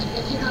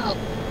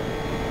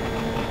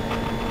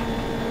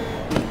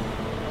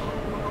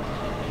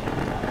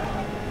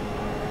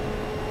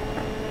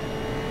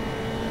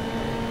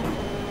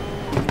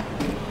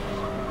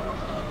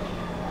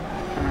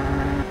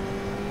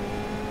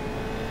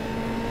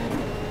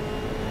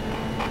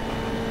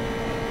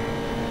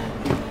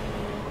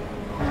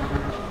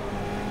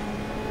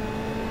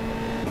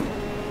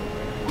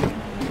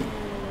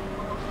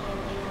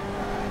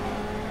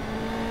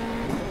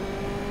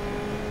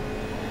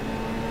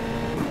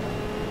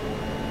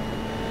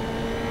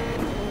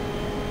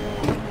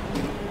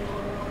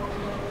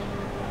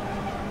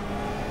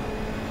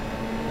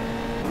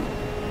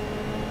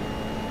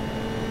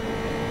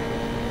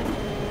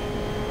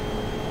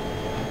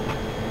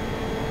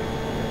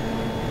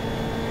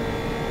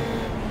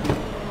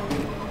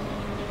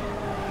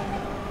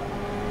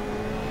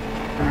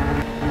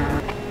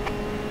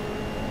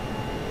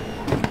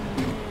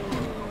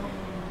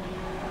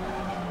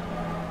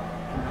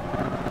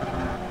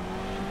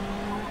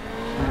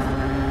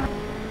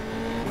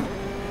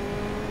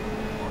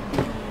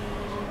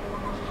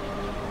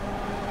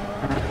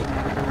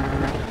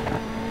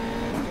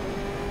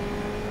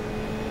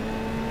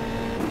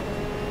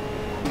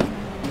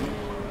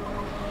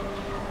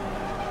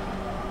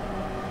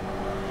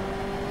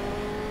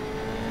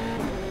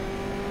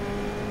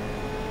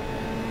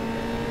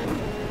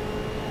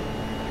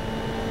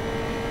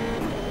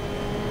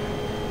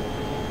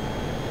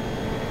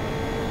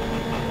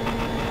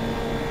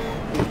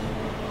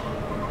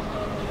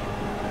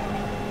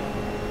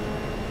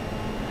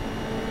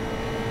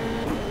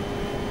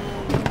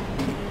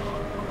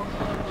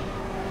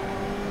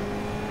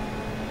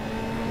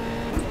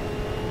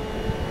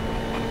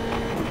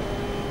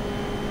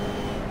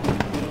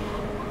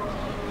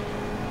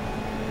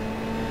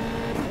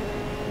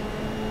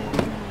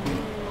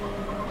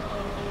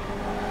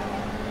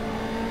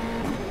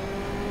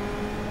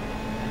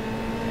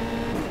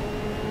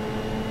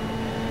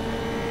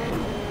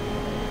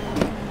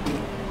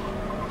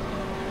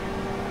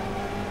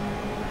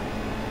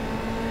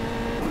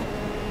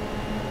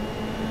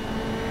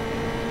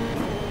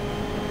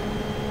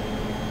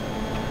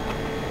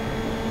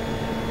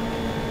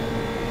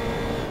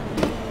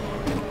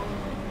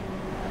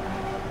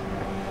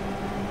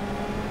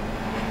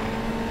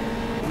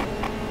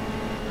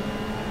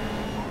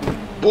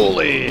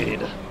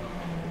 Bullied!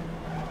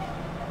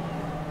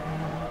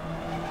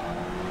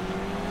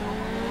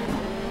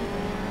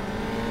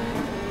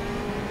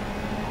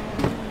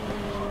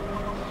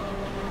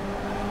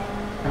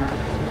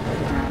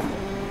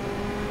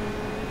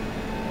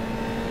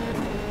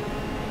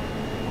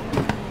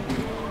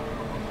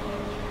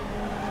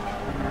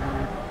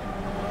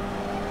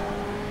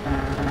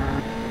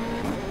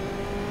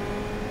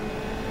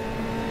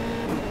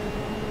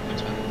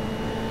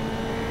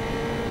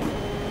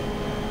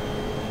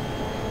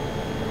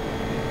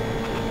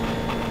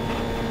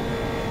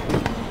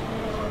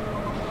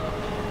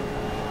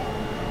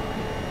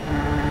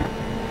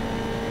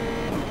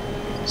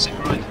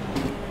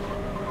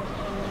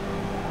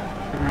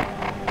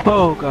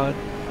 Oh god.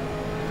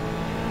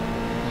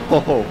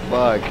 Oh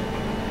fuck.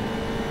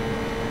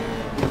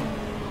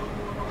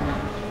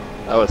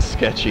 That was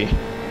sketchy.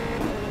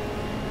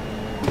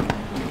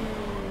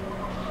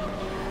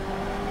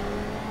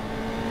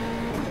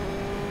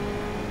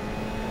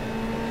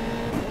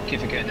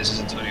 Keep forgetting this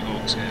isn't Tony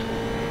Hawk's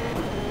game.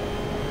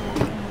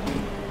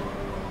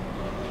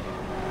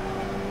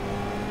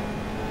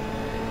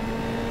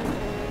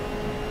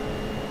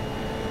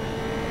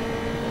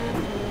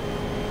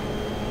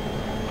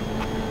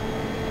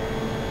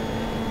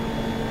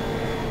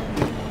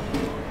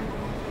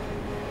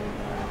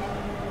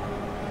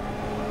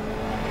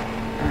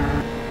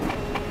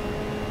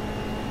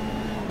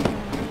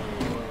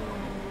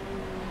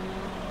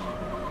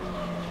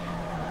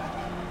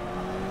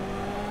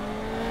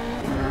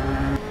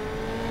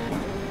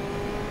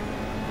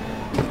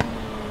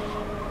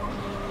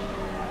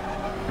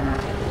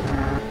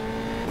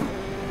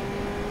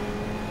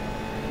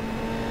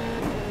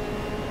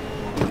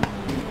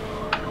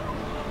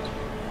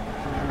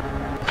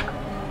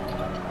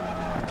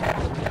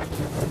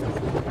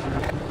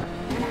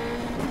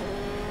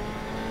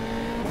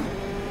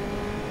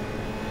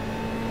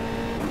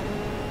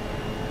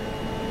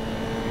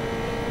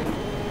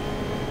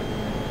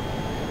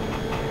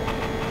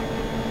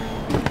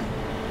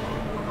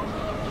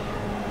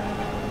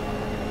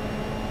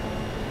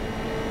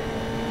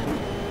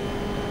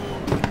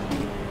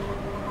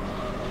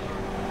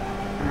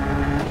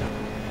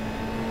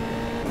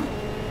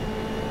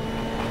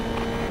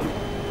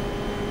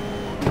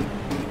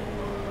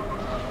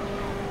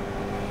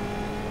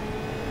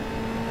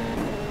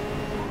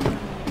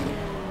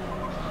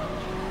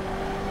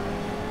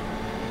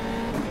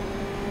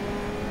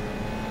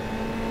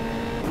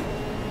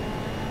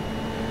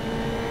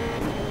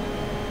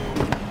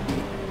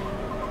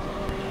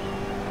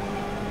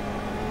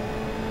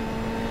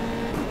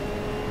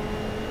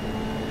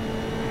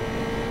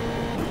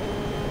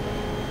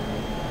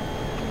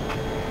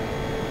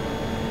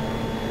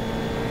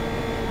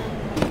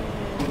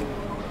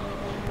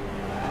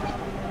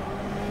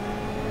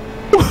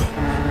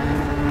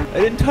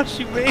 didn't touch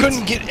you, mate.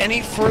 Couldn't get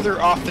any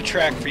further off the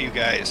track for you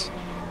guys.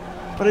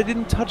 But I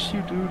didn't touch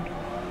you, dude.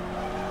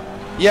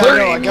 Yeah,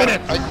 I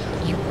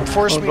know. You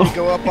forced me to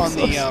go up on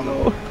so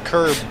the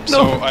curb,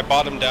 so I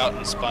bottomed out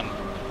and spun.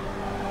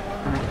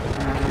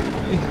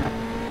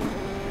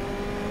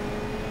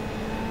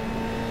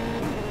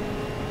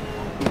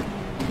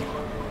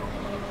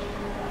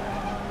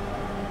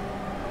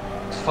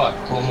 Fuck,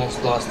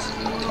 almost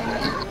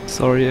lost.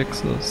 Sorry,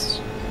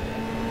 Exhaust.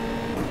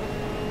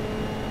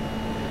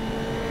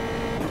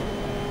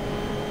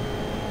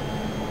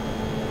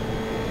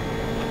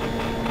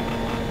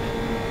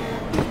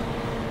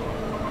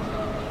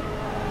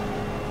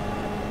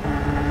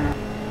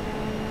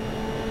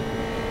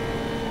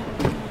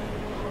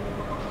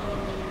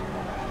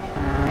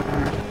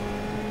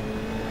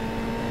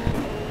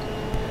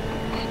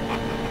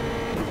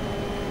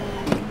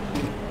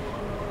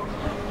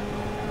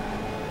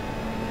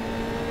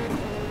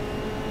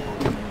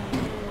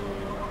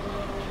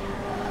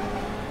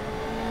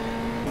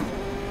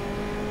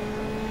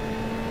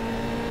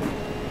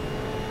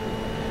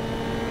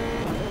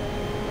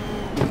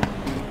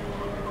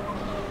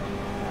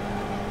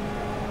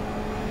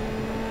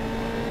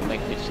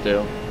 Thank you,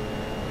 Stu.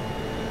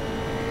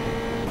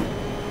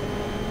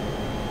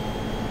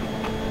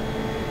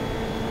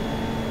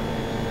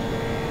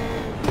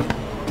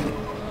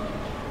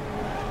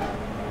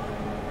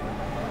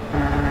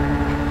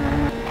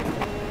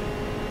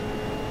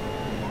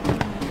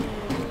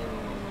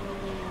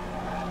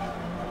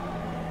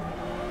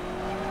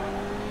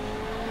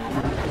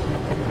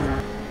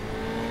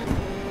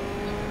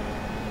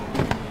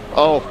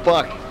 Oh,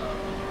 fuck.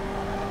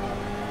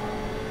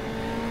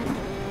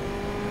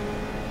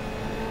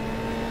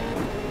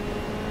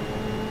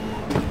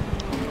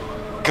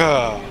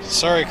 Gah.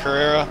 Sorry,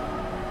 Carrera.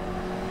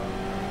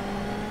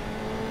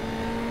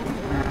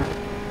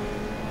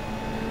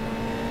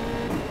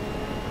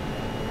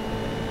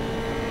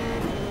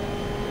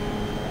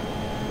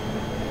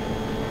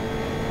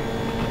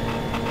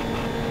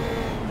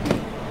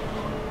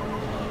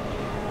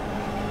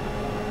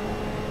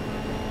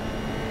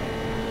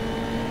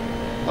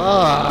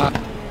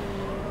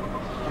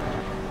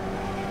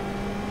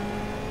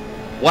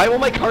 Why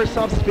won't my car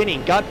stop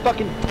spinning? God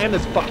fucking damn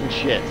this fucking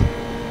shit.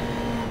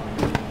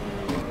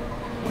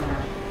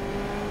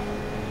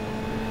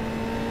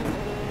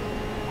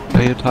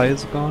 Are your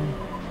tires gone?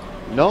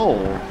 No.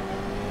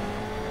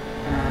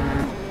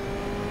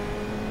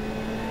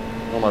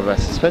 Oh my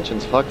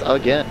suspension's fucked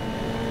again.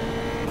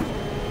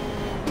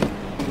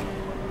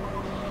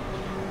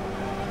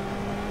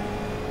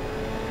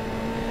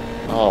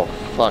 Oh,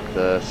 fuck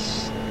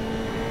this.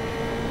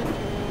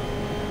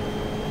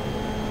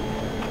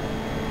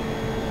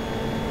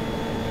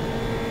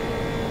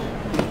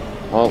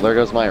 Well, there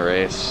goes my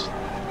race.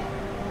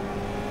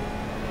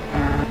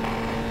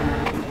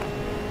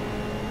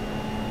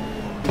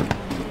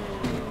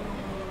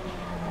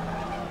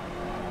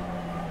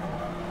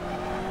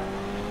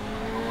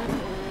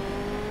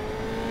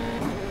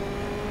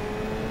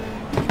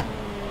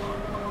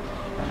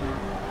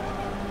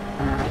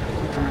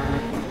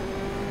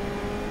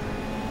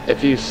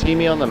 If you see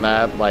me on the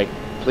map, like,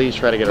 please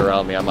try to get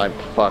around me. I'm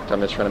fucked. I'm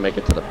just trying to make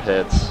it to the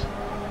pits.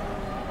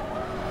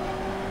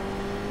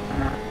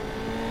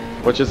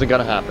 Which isn't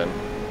gonna happen.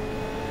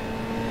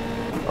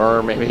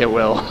 Or maybe it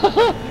will.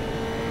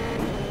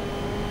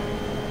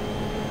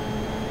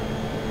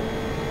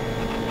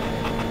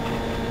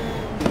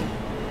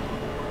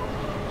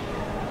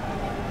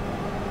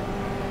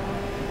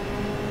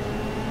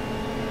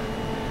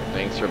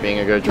 Thanks for being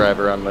a good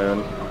driver on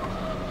Moon.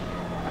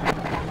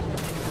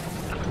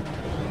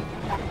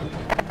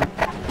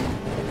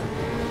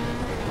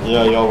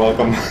 Yeah, you're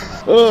welcome.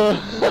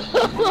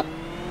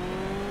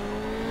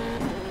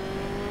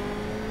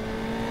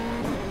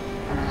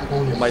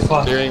 My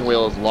steering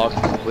wheel is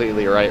locked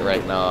completely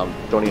right now.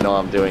 Don't even know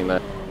I'm doing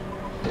that.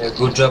 Yeah,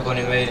 good job on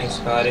invading,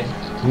 Scotty.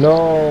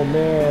 No,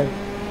 man.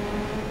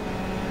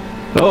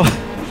 Oh,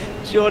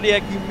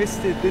 Zodiac, you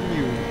missed it, didn't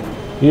you?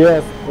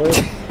 Yes,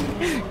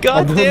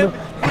 God damn it!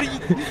 What are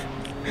you...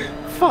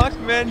 Fuck,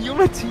 man, you're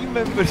my team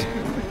member.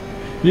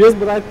 Yes,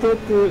 but I thought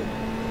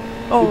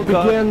oh, it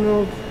God.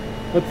 began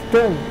at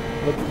 10,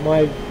 but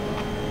my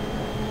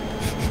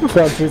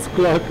country's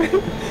clock.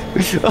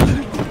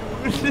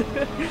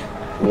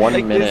 1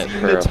 like minute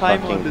for a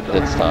fucking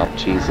pit stop,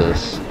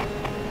 Jesus.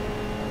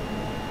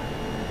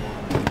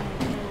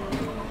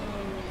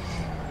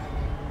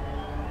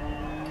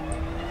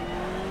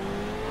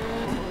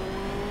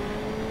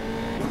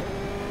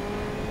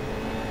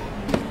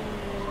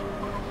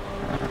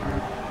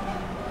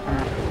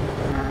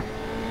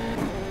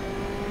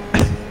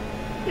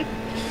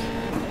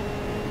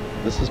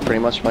 This is pretty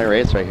much my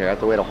race right here. I have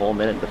to wait a whole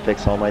minute to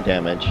fix all my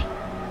damage.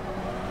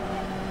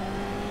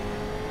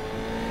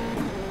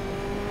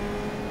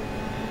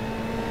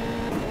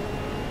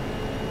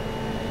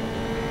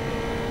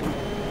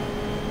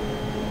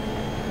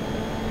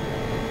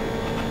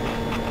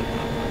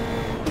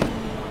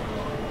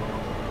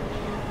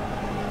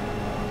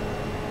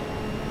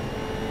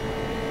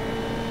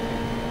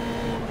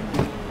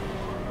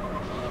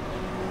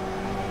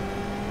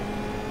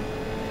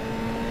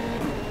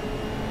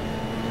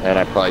 And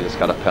I probably just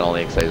got a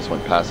penalty because I just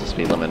went past the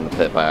speed limit in the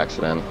pit by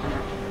accident.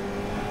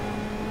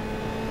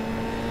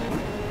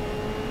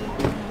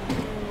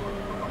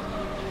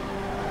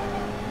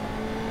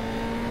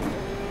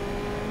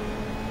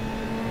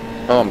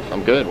 Oh,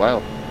 I'm good, wow.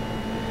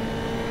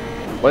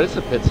 What is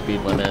the pit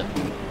speed limit?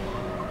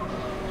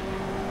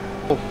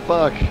 Oh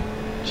fuck,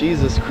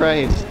 Jesus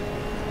Christ.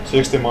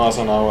 60 miles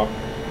an hour.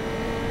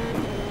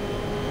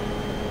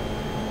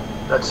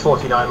 That's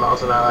 49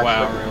 miles an hour,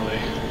 Wow, actually.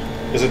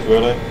 really? Is it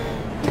really?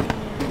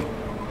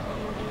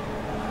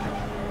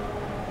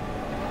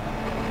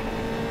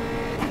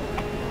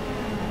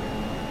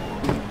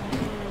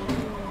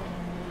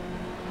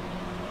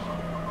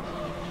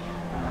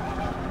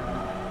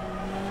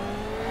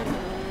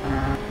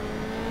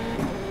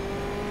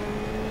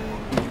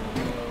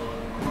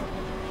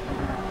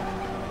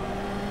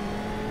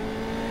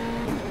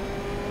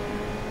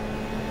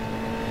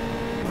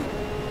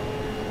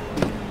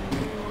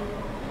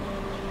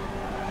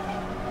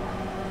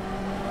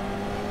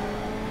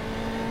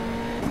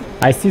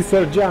 I see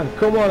Sir John.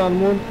 Come on,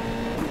 Moon.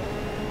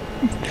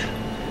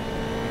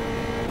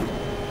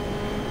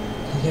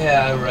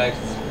 Yeah, I wrecked.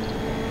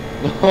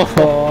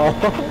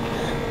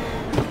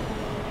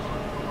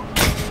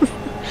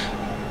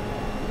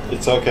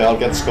 It's okay, I'll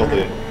get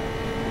Scotty.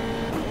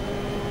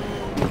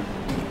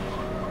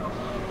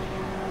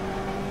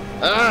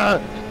 Ah!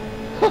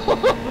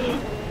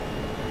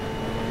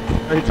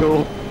 Very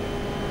cool.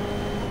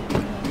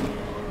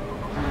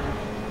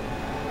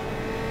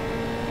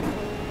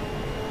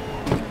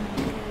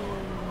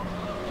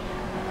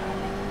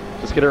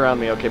 Just get around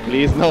me, okay?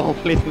 Please, no,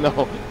 please,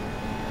 no.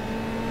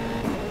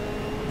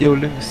 Yo,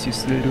 Lynx, you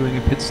still doing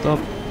a pit stop?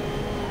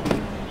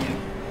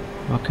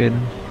 Okay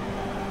then.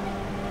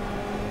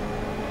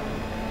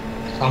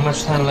 How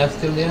much time left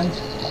till the end?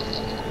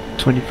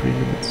 23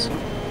 minutes.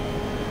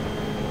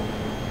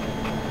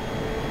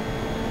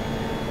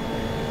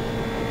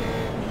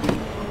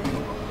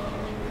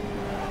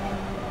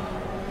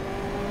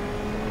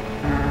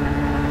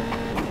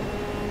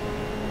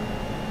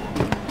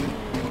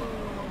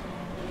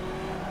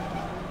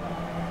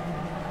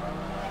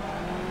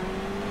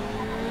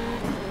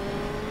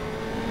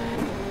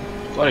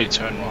 Bloody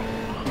turn one.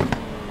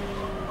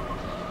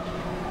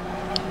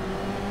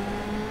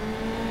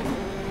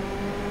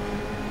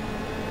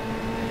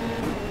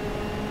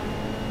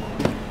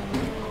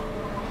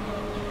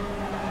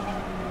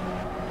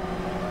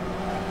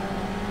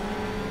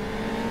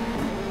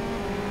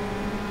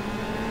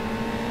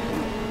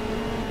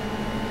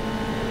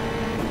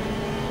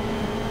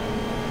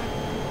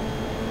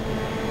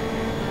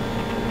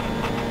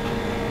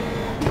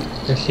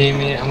 You hear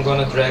me? I'm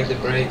gonna drag the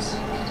brakes.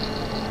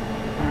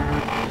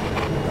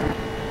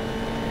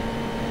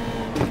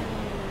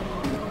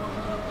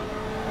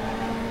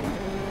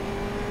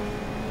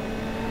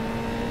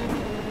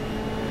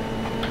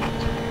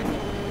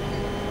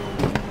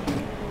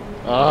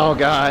 Oh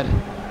god.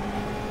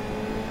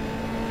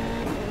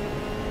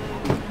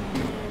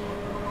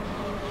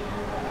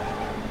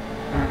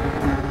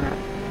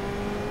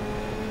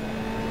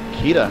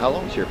 Kita, how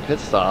long's your pit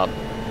stop?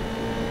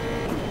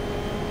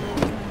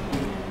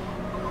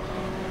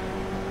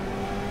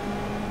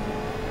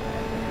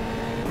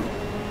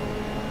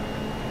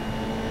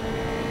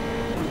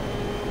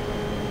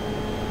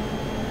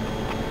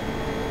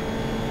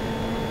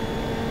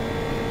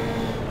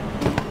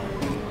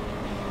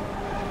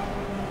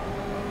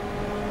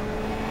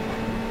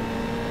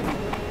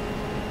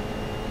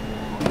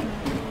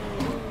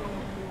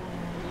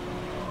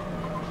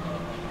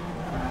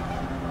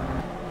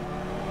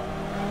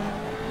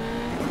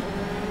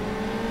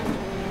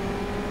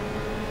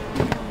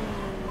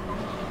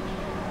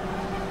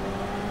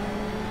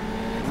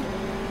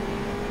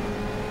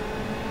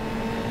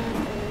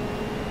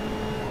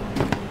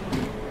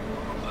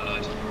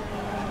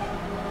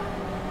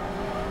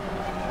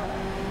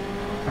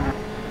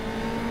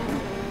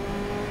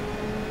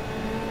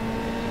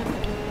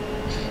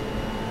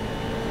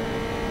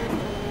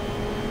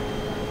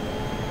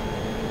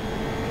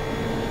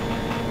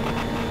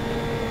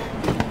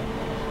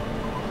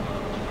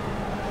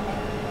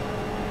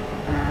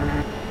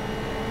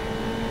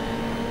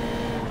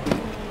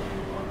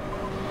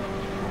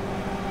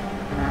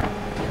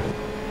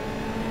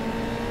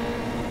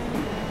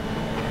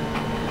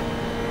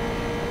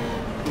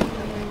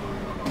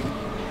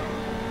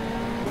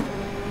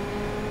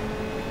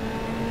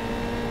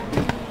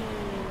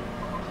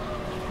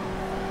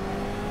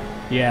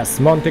 Yes,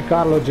 Monte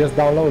Carlo just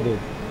downloaded.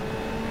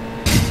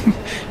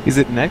 Is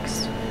it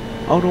next?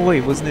 Oh no,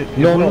 wait, wasn't it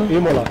No,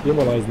 Imola?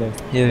 Imola is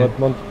next. Yeah. But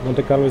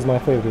Monte Carlo is my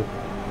favorite.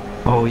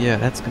 Oh yeah,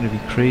 that's gonna be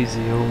crazy,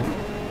 yo.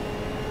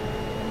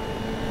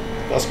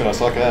 That's gonna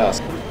suck ass.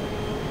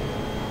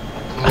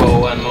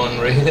 Whoa, I'm on,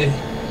 really?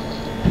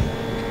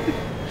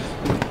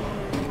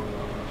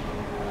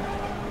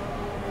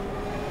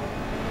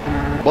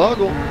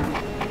 Boggle.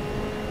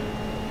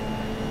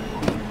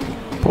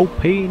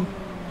 Propane.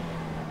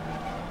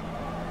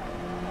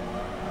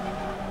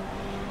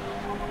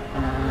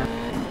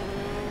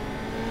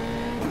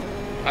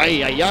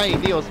 Ay, ay, ay,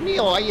 Dios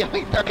mío, ay,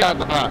 ay,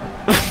 cagada.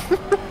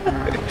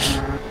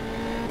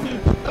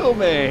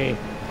 Tome.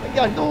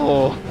 Ya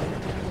no.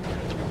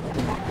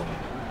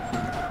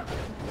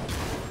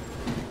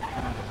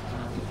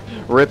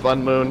 Rip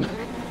on Moon.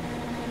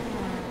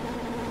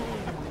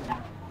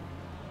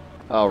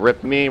 Oh,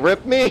 rip me,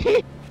 rip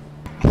me!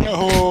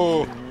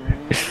 No.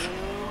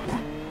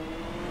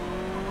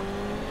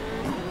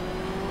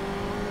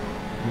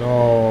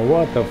 No,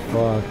 what the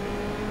fuck?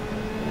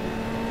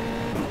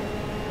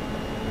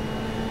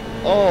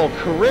 Oh,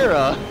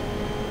 Carrera!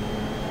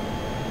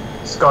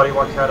 Scotty,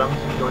 watch out,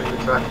 I'm joining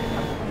the track.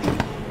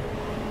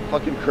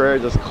 Fucking Carrera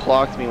just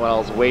clocked me while I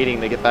was waiting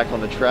to get back on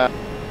the track.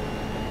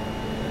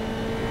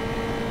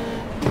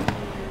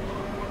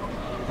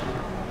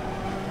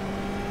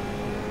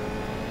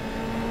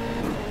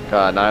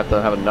 God, now I have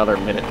to have another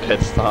minute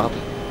pit stop.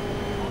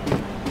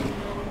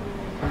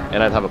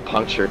 And I'd have a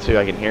puncture too,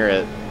 I can hear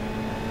it.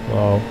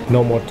 Wow,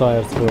 no more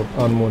tires for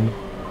Unmun.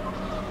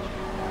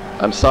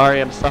 I'm sorry,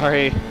 I'm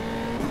sorry.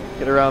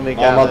 Get around me,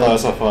 My Gavin.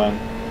 tires are fine.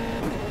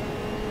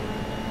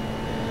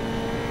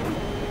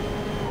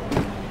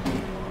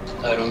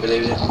 I don't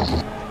believe it.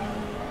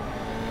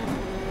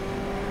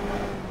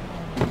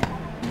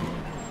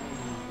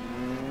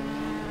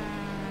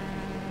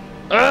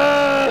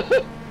 Ah!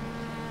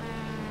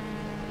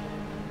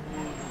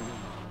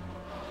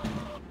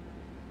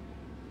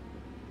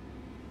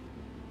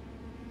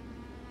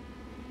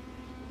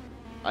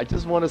 I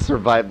just want to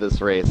survive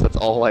this race, that's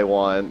all I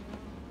want.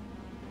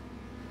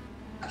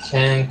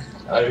 Hank,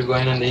 are you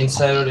going on the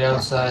inside or the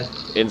outside?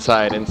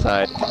 Inside,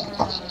 inside.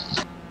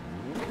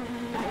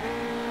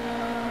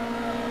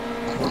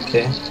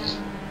 Okay.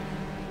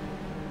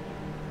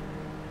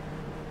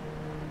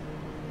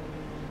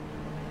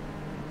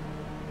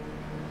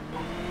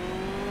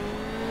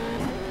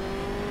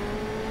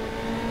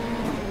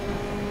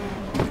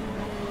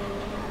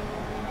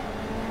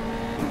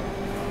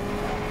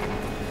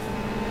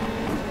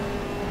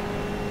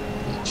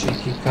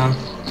 Cheeky cunt.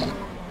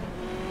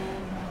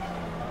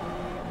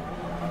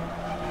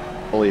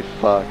 Holy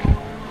fuck.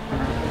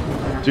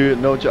 Dude,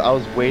 no joke, I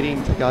was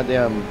waiting to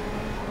goddamn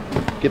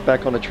get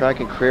back on the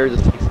track and Carrera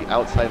just takes the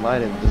outside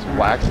line and just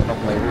whacks it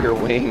off my rear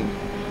wing.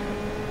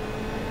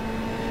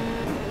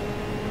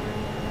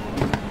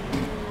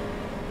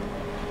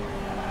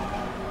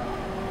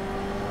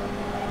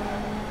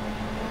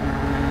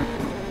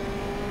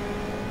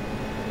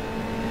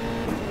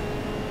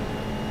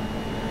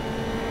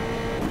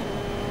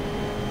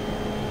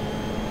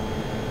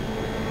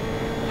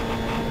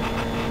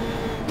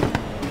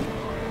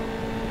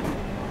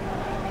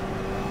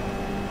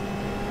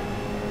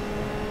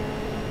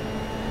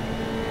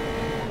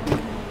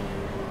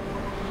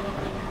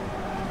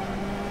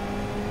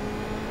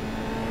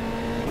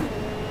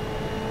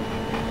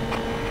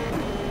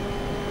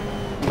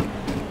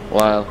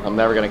 Well, I'm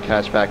never gonna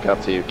catch back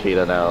up to you,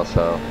 Kita, now,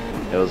 so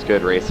it was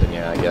good racing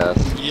you, I guess.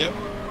 Yep.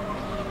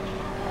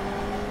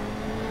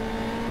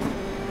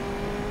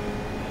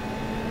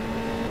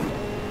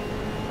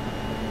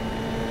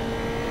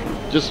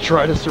 Just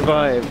try to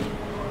survive.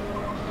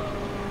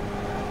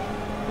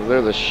 'Cause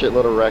there's a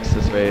shitload of wrecks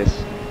this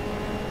race.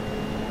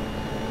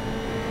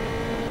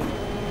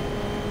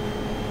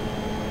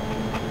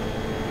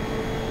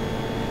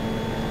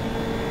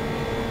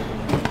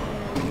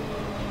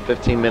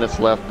 "15 minutes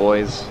left,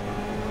 boys."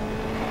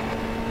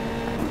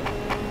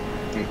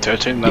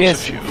 13 laps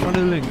Yes, of fuel. von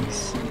der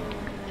links.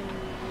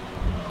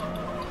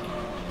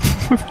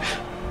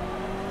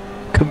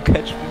 Come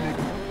catch me,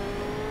 nigga.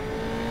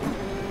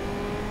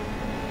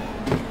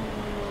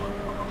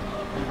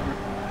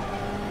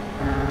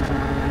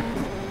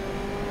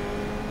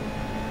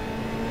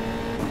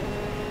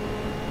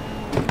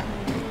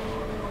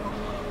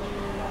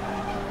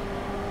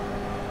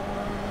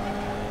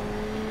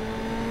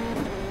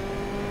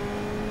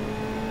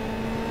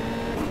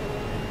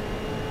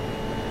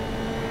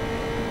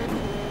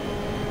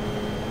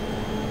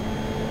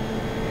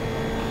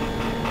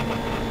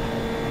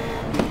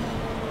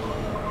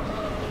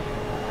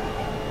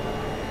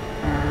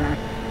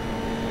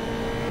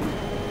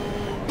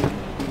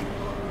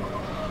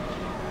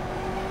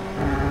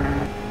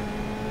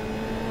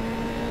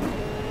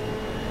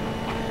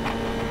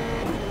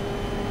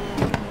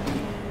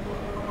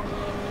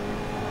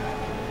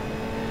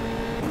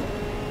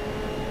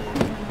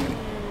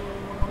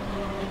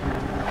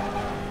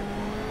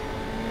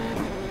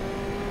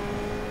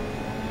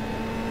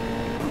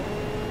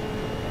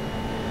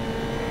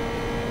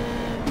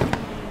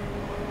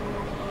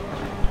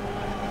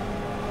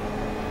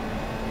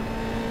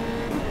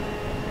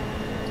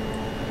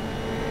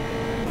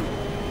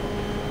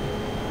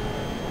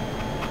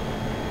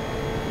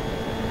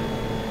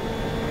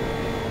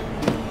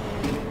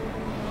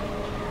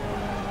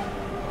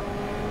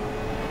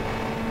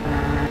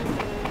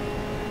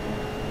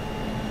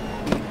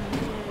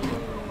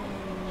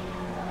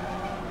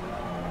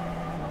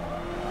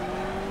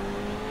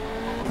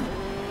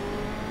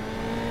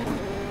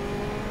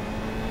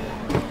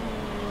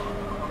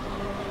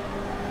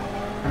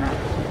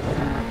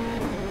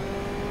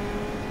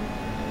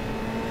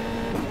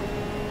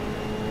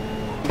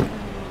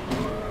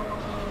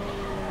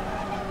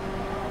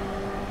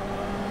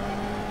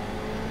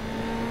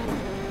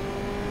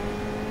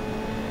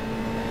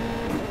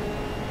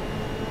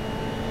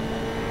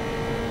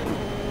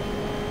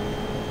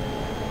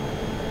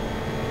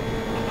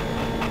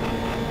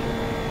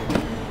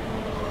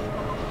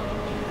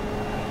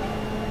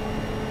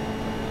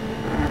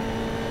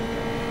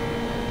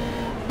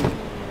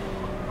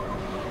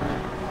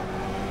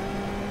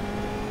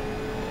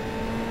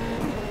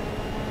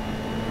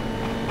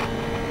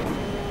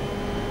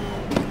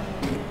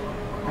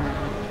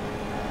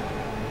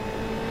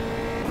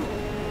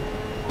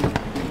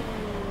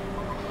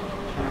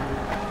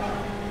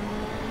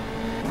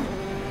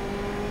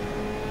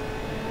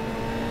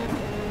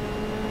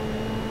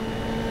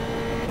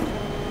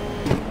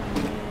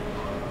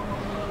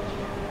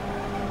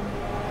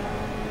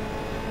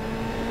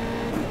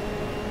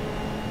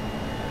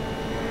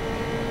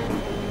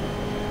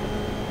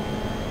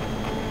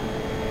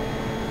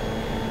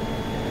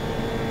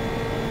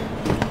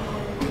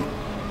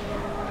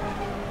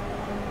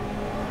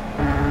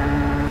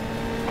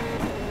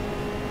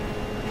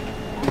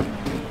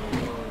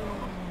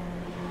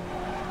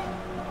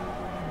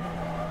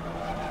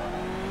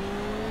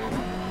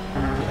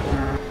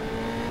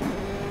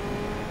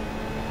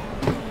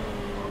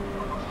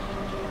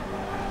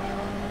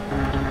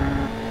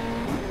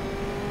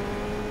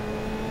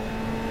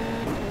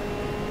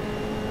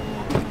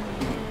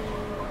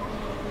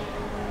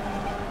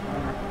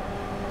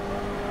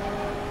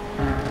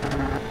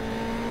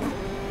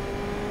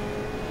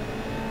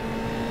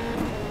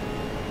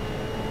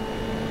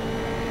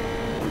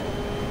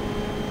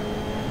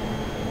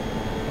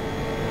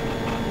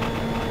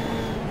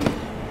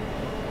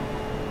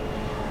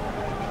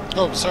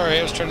 Oh, sorry,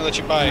 I was trying to let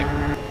you by.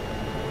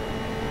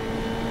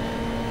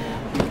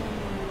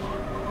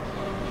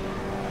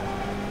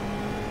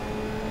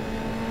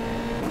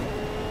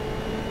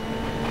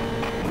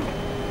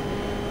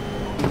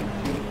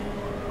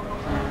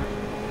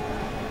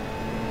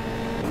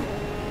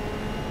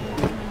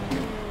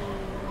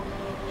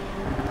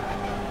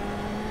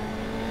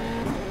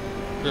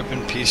 Rip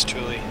in peace,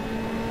 Julie.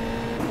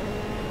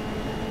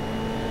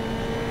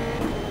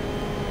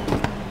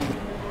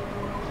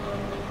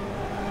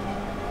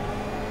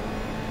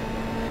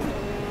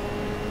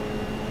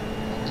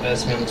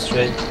 Pass me on the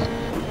straight.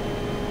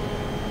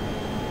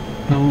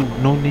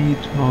 No need.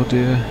 Oh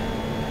dear.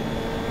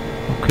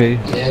 Okay.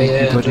 Yeah,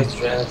 Thank you, buddy. just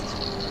draft.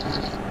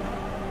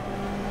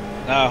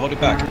 Nah, hold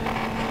it back.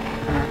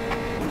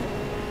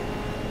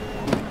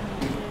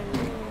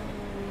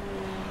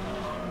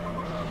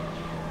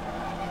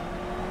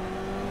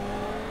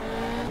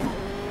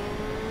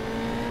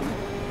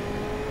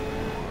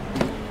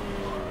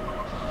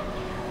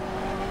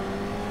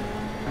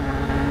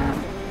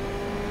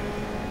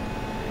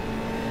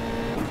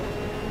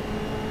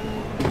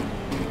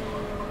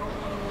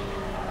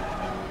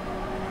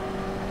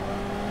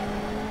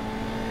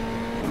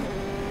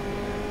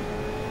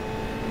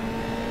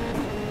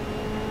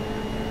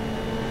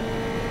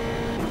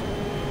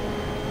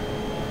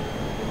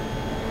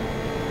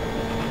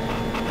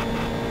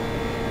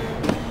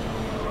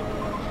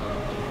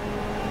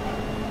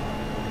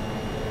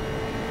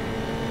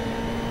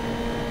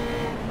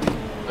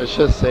 Let's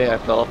just say I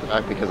fell off the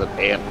back because an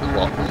ant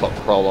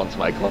crawled onto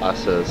my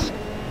glasses.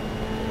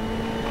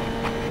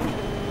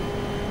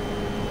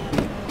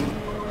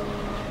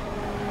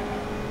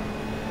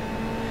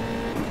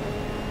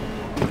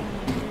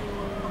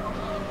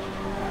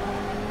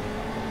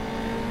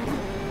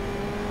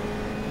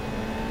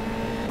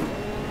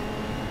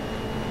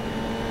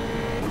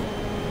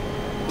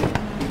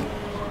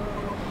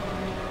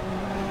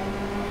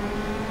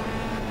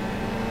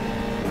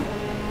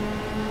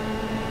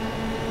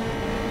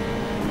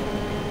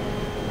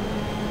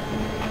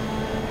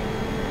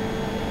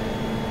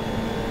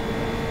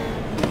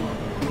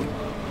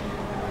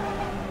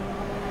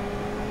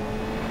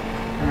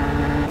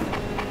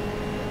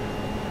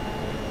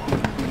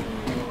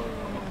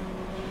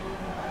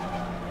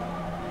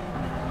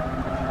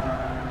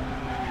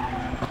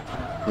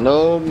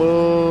 No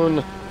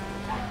moon.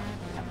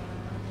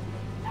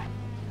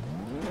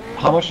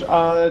 How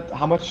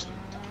much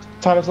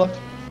time is left?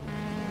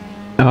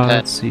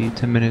 Let's see,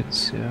 10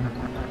 minutes, yeah.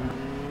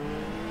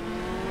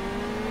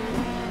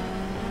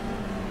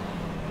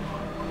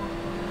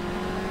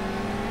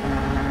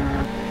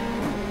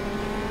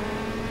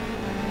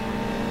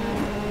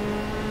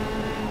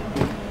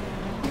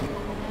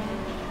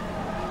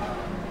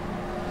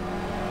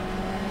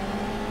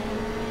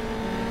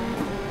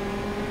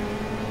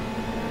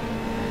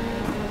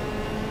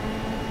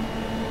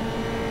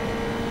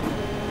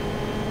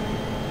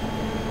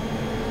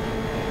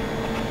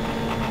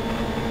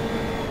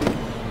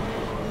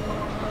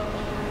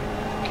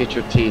 Get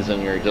your T's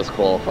and you're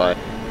disqualified.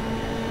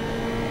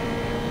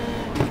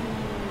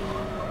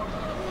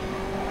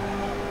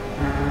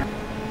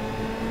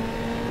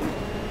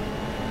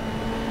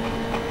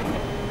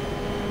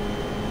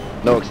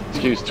 No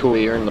excuse,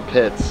 Tui, you're in the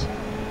pits.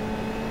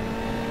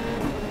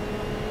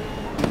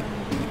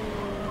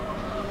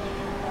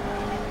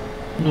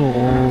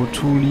 No,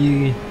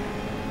 Tuli.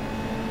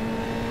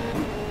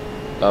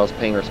 I was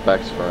paying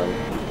respects for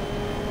him.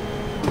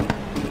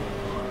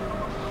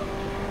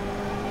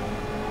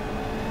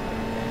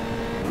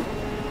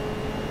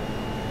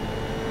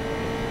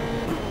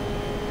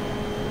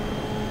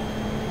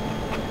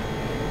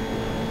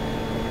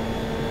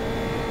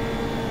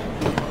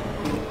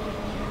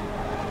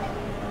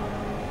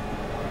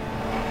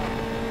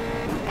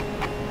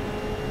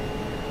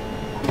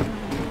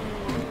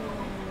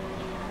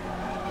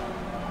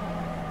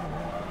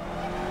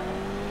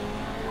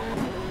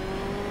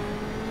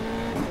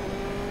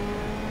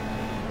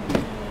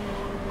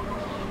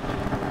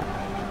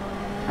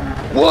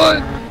 What?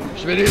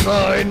 Schmitty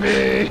behind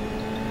me!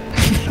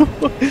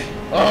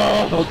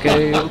 Oh.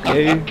 Okay,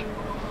 okay.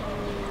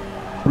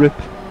 Rip.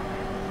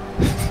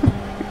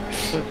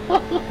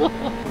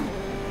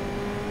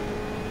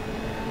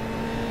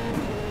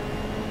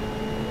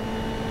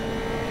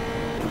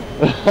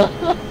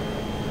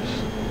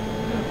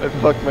 I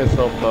fucked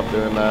myself up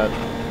doing that.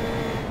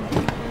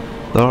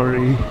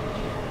 Sorry.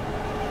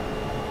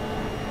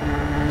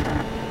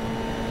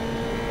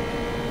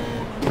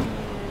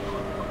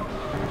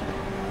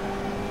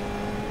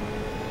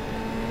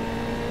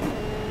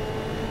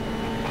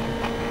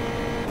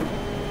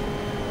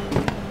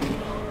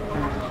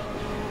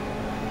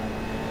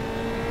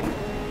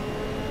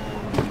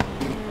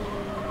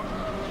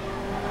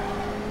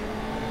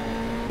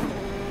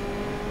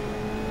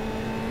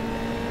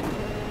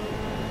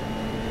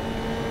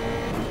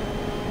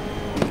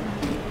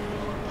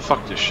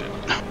 Fuck this shit.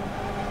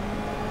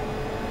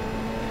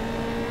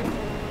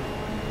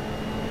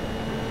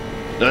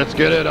 Let's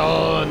get it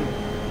on!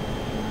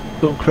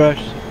 Don't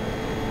crash.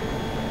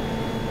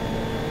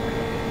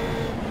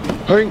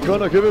 ain't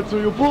gonna give it to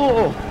you,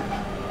 bull!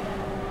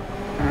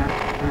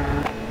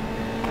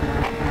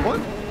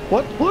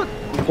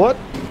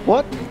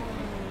 What?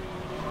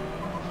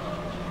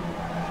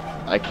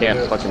 I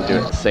can't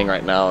fucking sing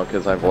right now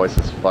because my voice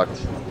is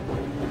fucked.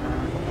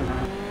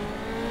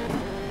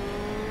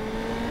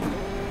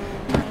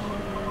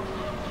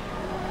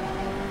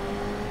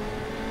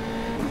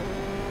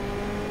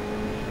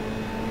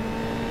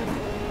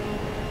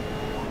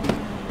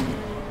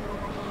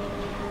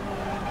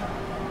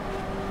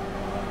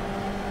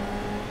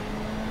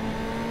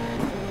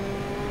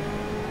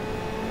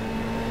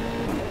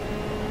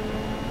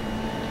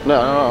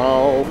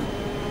 No.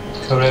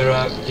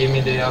 Carrera, give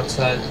me the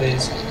outside,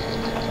 please.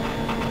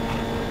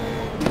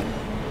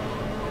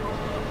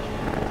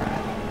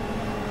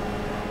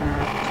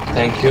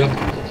 Thank you.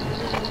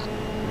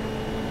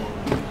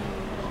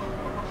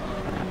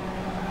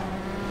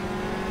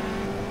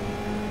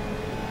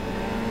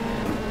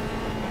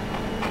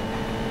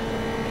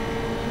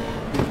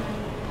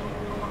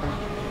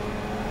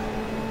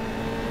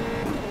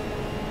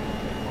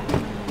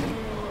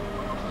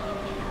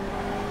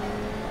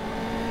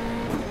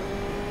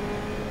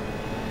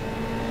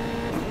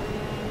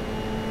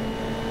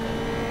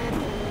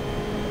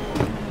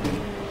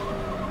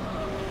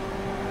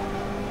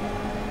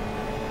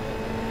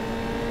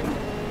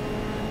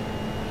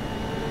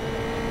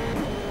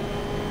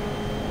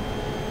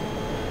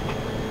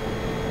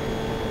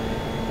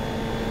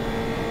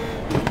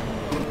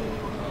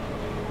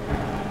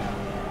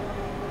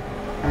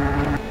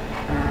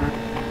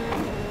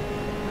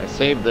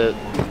 Saved it.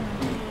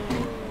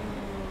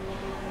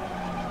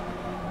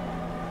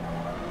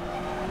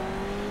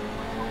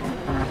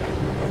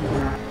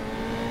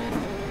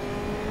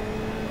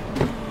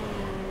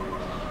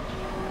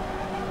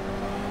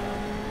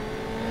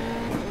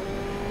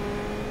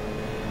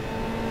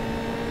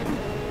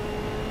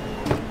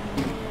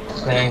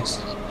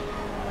 Thanks.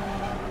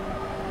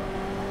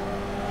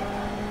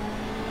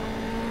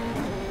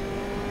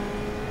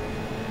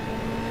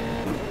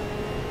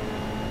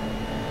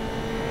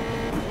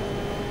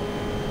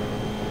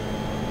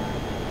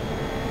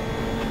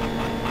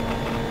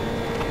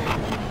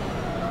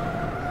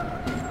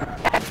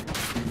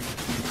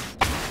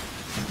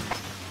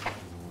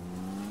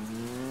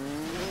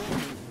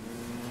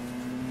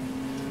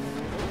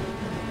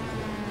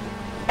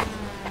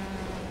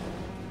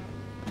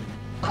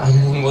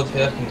 What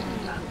happened?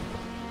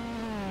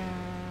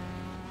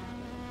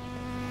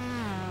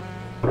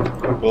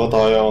 Will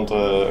die on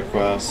the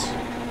grass.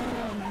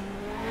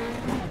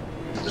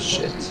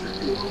 Shit.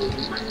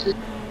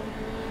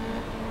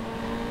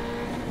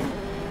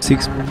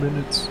 6 more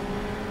minutes.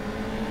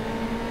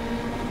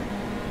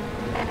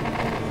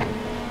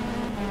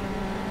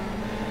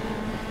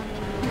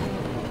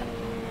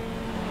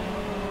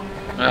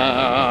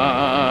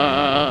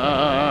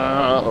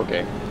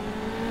 Okay.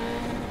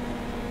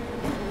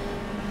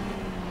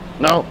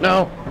 No,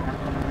 no!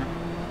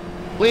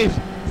 Please,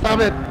 stop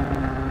it!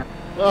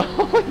 Oh,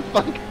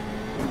 fuck!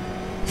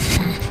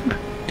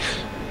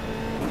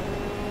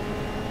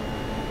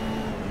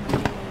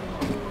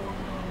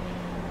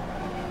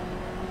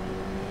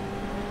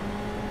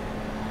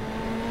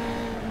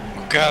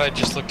 God, I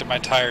just looked at my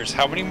tires.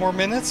 How many more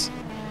minutes?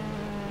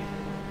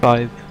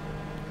 5.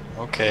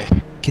 Okay.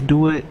 Can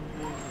do it.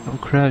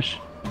 Don't crash.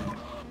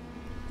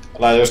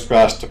 And I just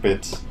crashed a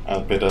bit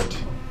and pitted.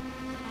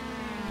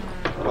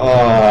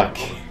 Fuck.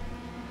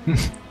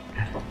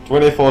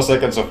 24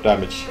 seconds of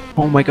damage.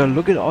 Oh my god,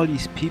 look at all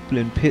these people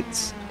in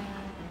pits.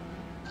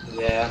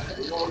 Yeah.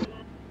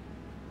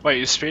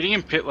 Wait, is speeding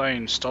in pit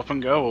lane stop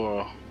and go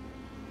or?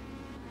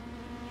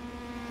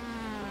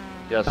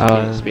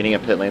 Yeah, speeding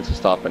at pit lanes to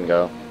stop and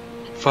go.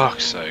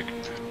 Fuck's sake.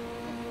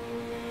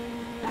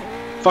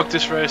 Fuck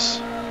this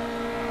race.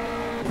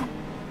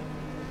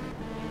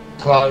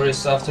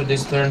 Claris after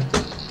this turn.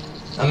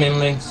 I'm in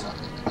links.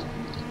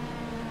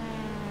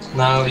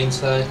 Now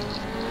inside.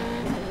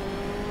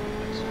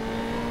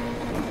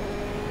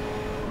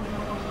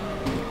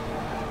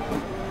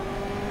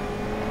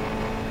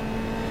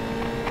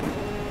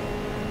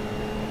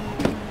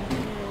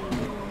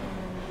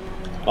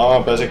 Now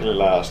I'm basically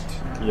last.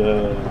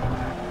 Yeah.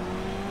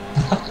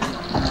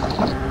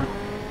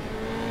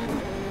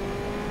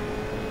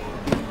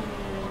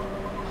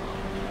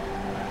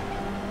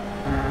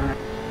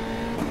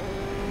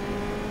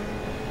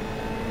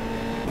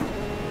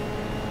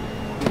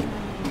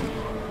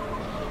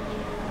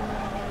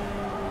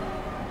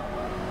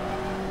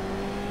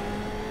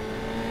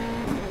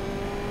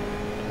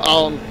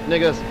 Oh,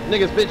 niggas,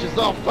 bitches,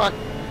 oh fuck!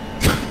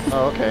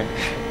 Oh, okay.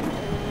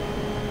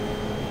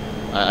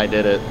 I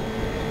did it.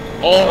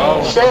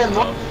 Oh, Shen!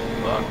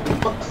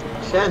 Fuck.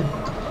 Shen!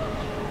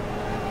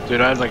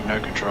 Dude, I had like no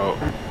control.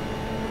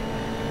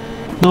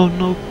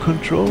 No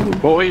control.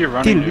 What were you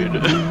running, dude?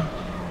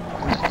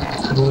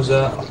 Who's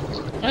that?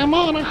 I'm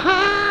on a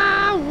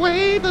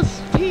highway, the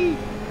speed.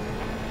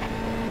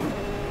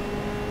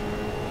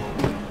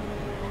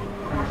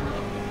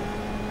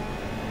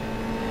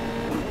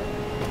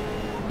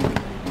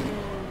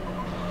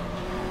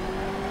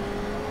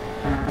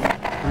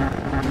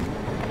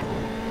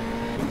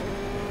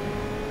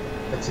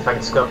 see if I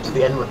can just go up to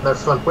the end with no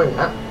front wing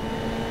now.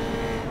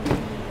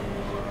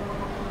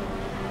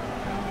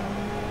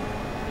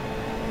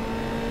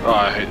 Oh,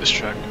 I hate this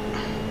track.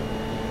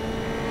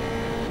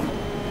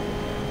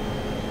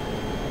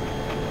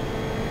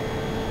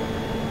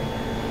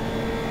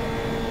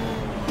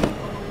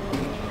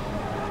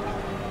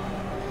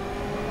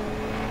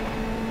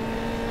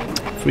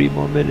 Three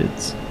more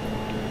minutes.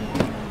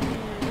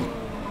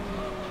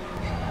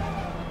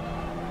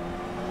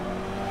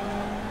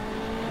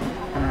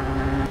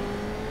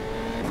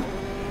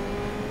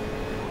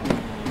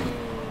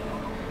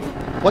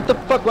 What the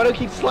fuck? Why do I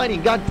keep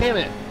sliding? God damn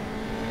it!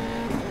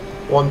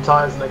 One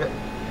tire's nigga.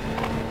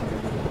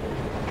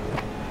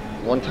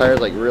 One tire's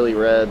like really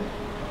red.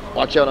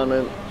 Watch out on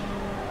it.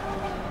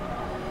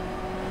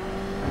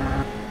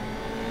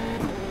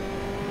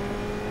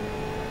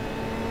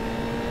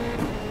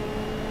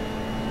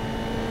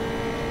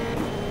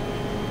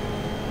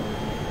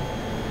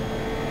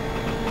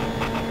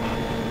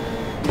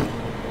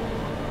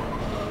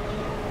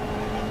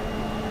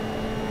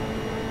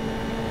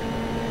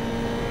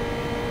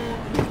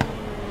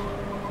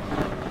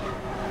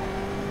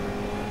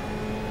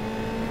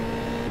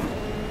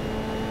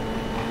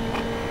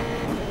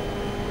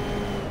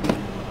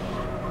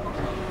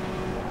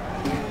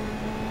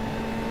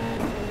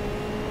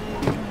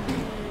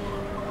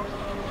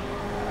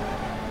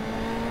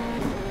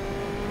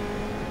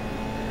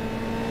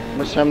 How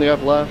much time do you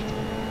have left?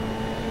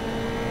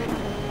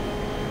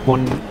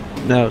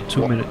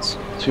 2 minutes.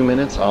 2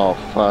 minutes? Oh,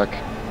 fuck.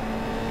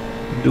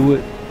 Do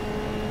it.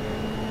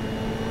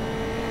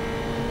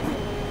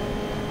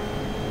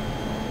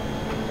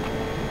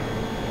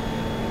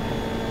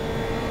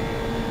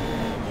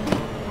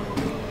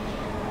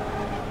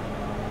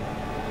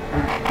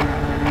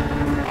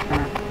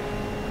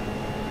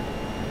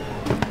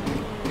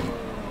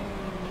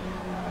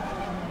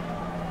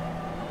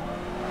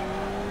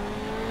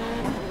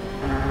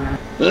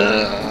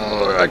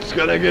 I'm just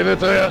gonna give it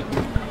to you.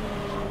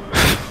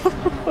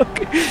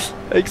 Okay.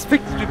 I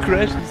expected to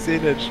crash and say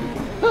that shit.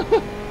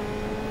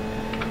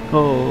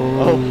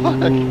 Oh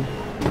fuck.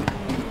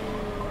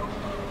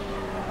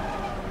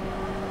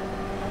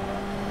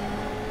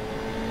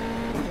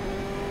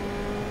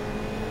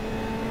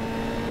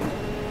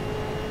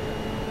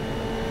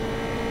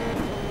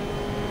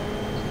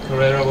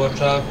 Carrera,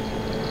 watch out.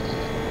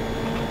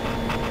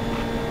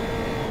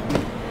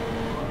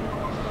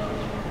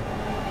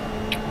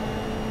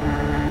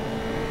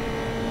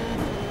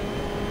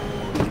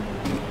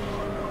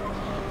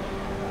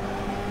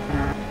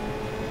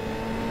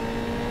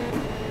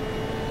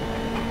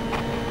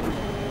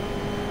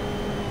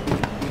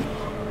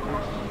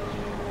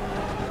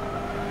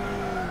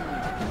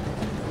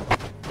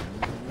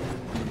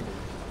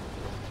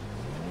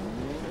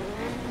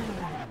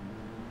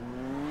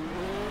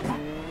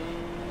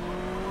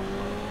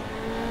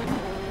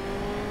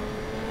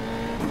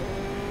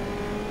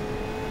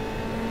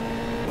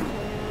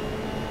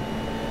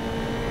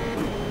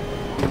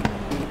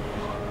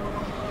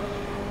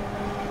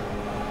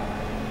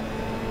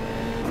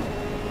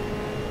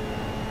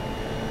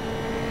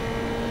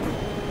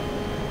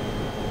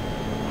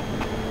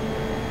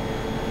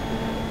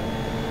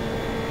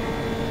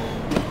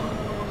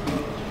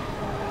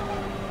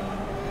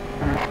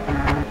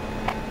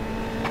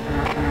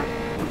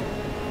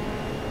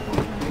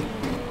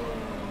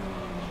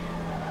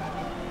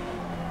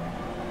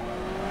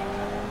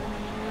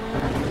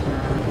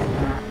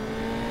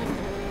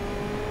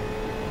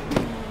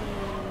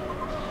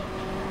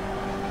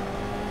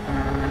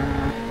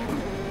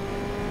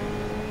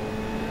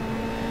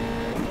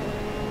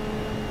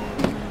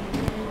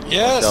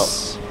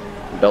 Yes!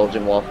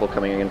 Belgian waffle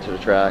coming into the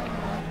track.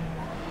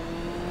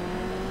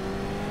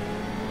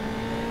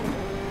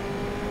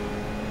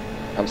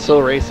 I'm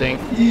still racing.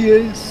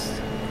 Yes!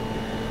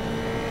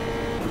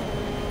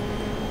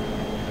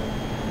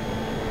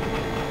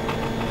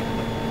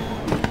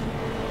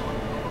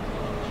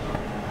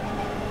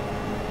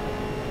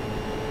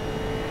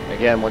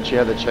 Again, once you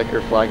have the checker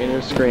flag on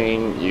your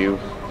screen, you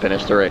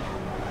finish the race.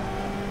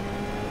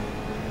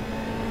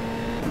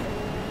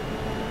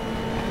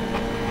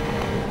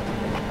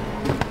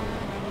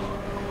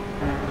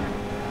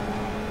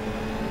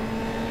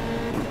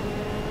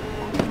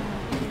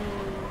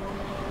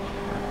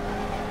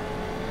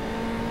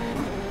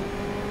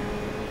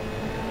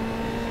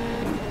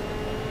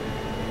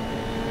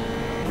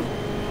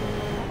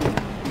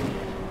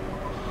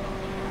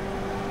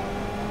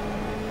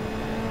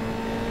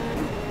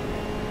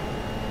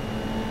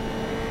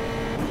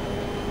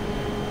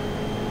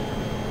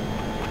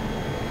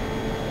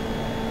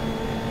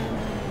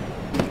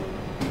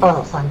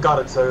 Oh, thank God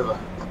it's over.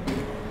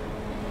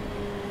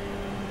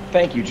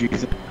 Thank you,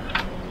 Jesus.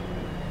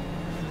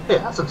 Yeah,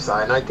 have some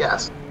cyanide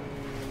gas.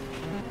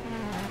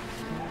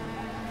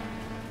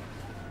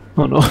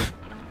 Oh no.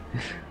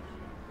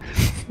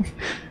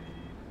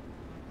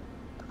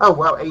 Oh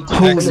wow, 18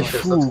 Holy finishes,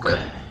 that's fuck.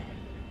 good.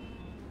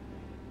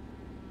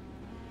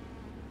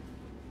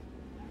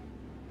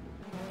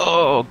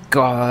 Oh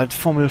god,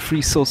 Formula 3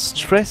 is so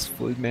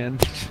stressful, man.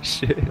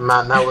 Shit.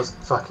 Man, that was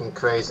fucking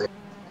crazy.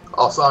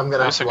 Also, I'm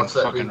gonna have Yes, to I can watch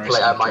that fucking replay. race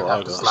I might control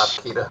have to this. slap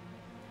Keita.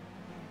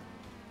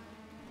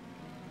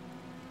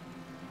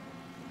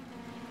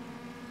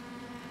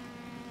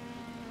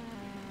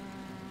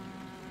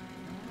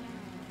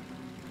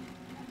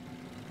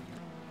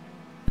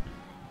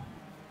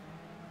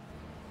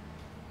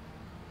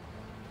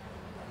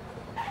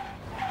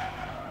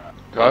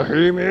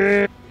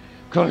 Kahimi!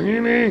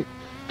 Kahimi!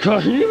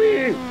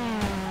 Kahimi!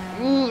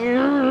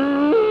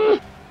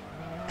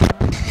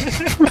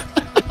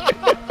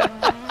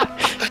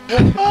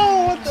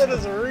 Oh, what that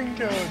is a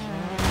ringtone.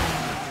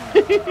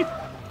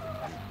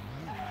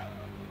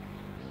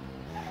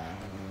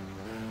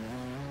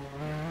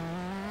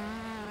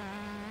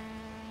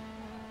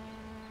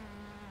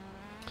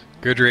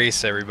 Good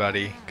race,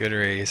 everybody. Good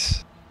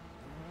race.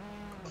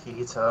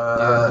 Keita.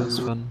 Yeah, that was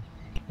fun.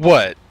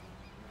 What?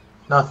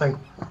 Nothing.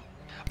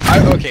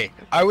 Okay,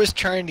 I was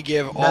trying to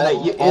give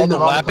all you're all in the the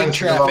wrong lapping place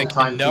at the wrong traffic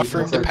time, enough Keith.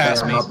 room It's to okay,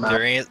 pass I'm me. not mad.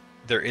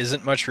 There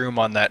isn't much room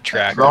on that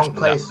track. Wrong There's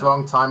place,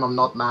 wrong time. I'm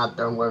not mad.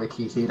 Don't worry,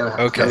 Keith. You don't have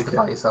Okay. to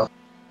justify yourself.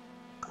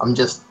 I'm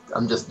just,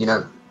 you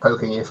know,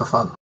 poking you for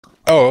fun.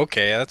 Oh,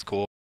 okay, that's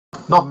cool.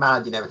 Not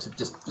mad, you know. It's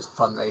just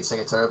fun racing.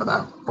 It's over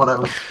now.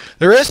 Whatever.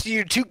 The rest of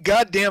you are too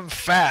goddamn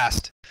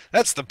fast.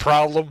 That's the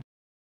problem.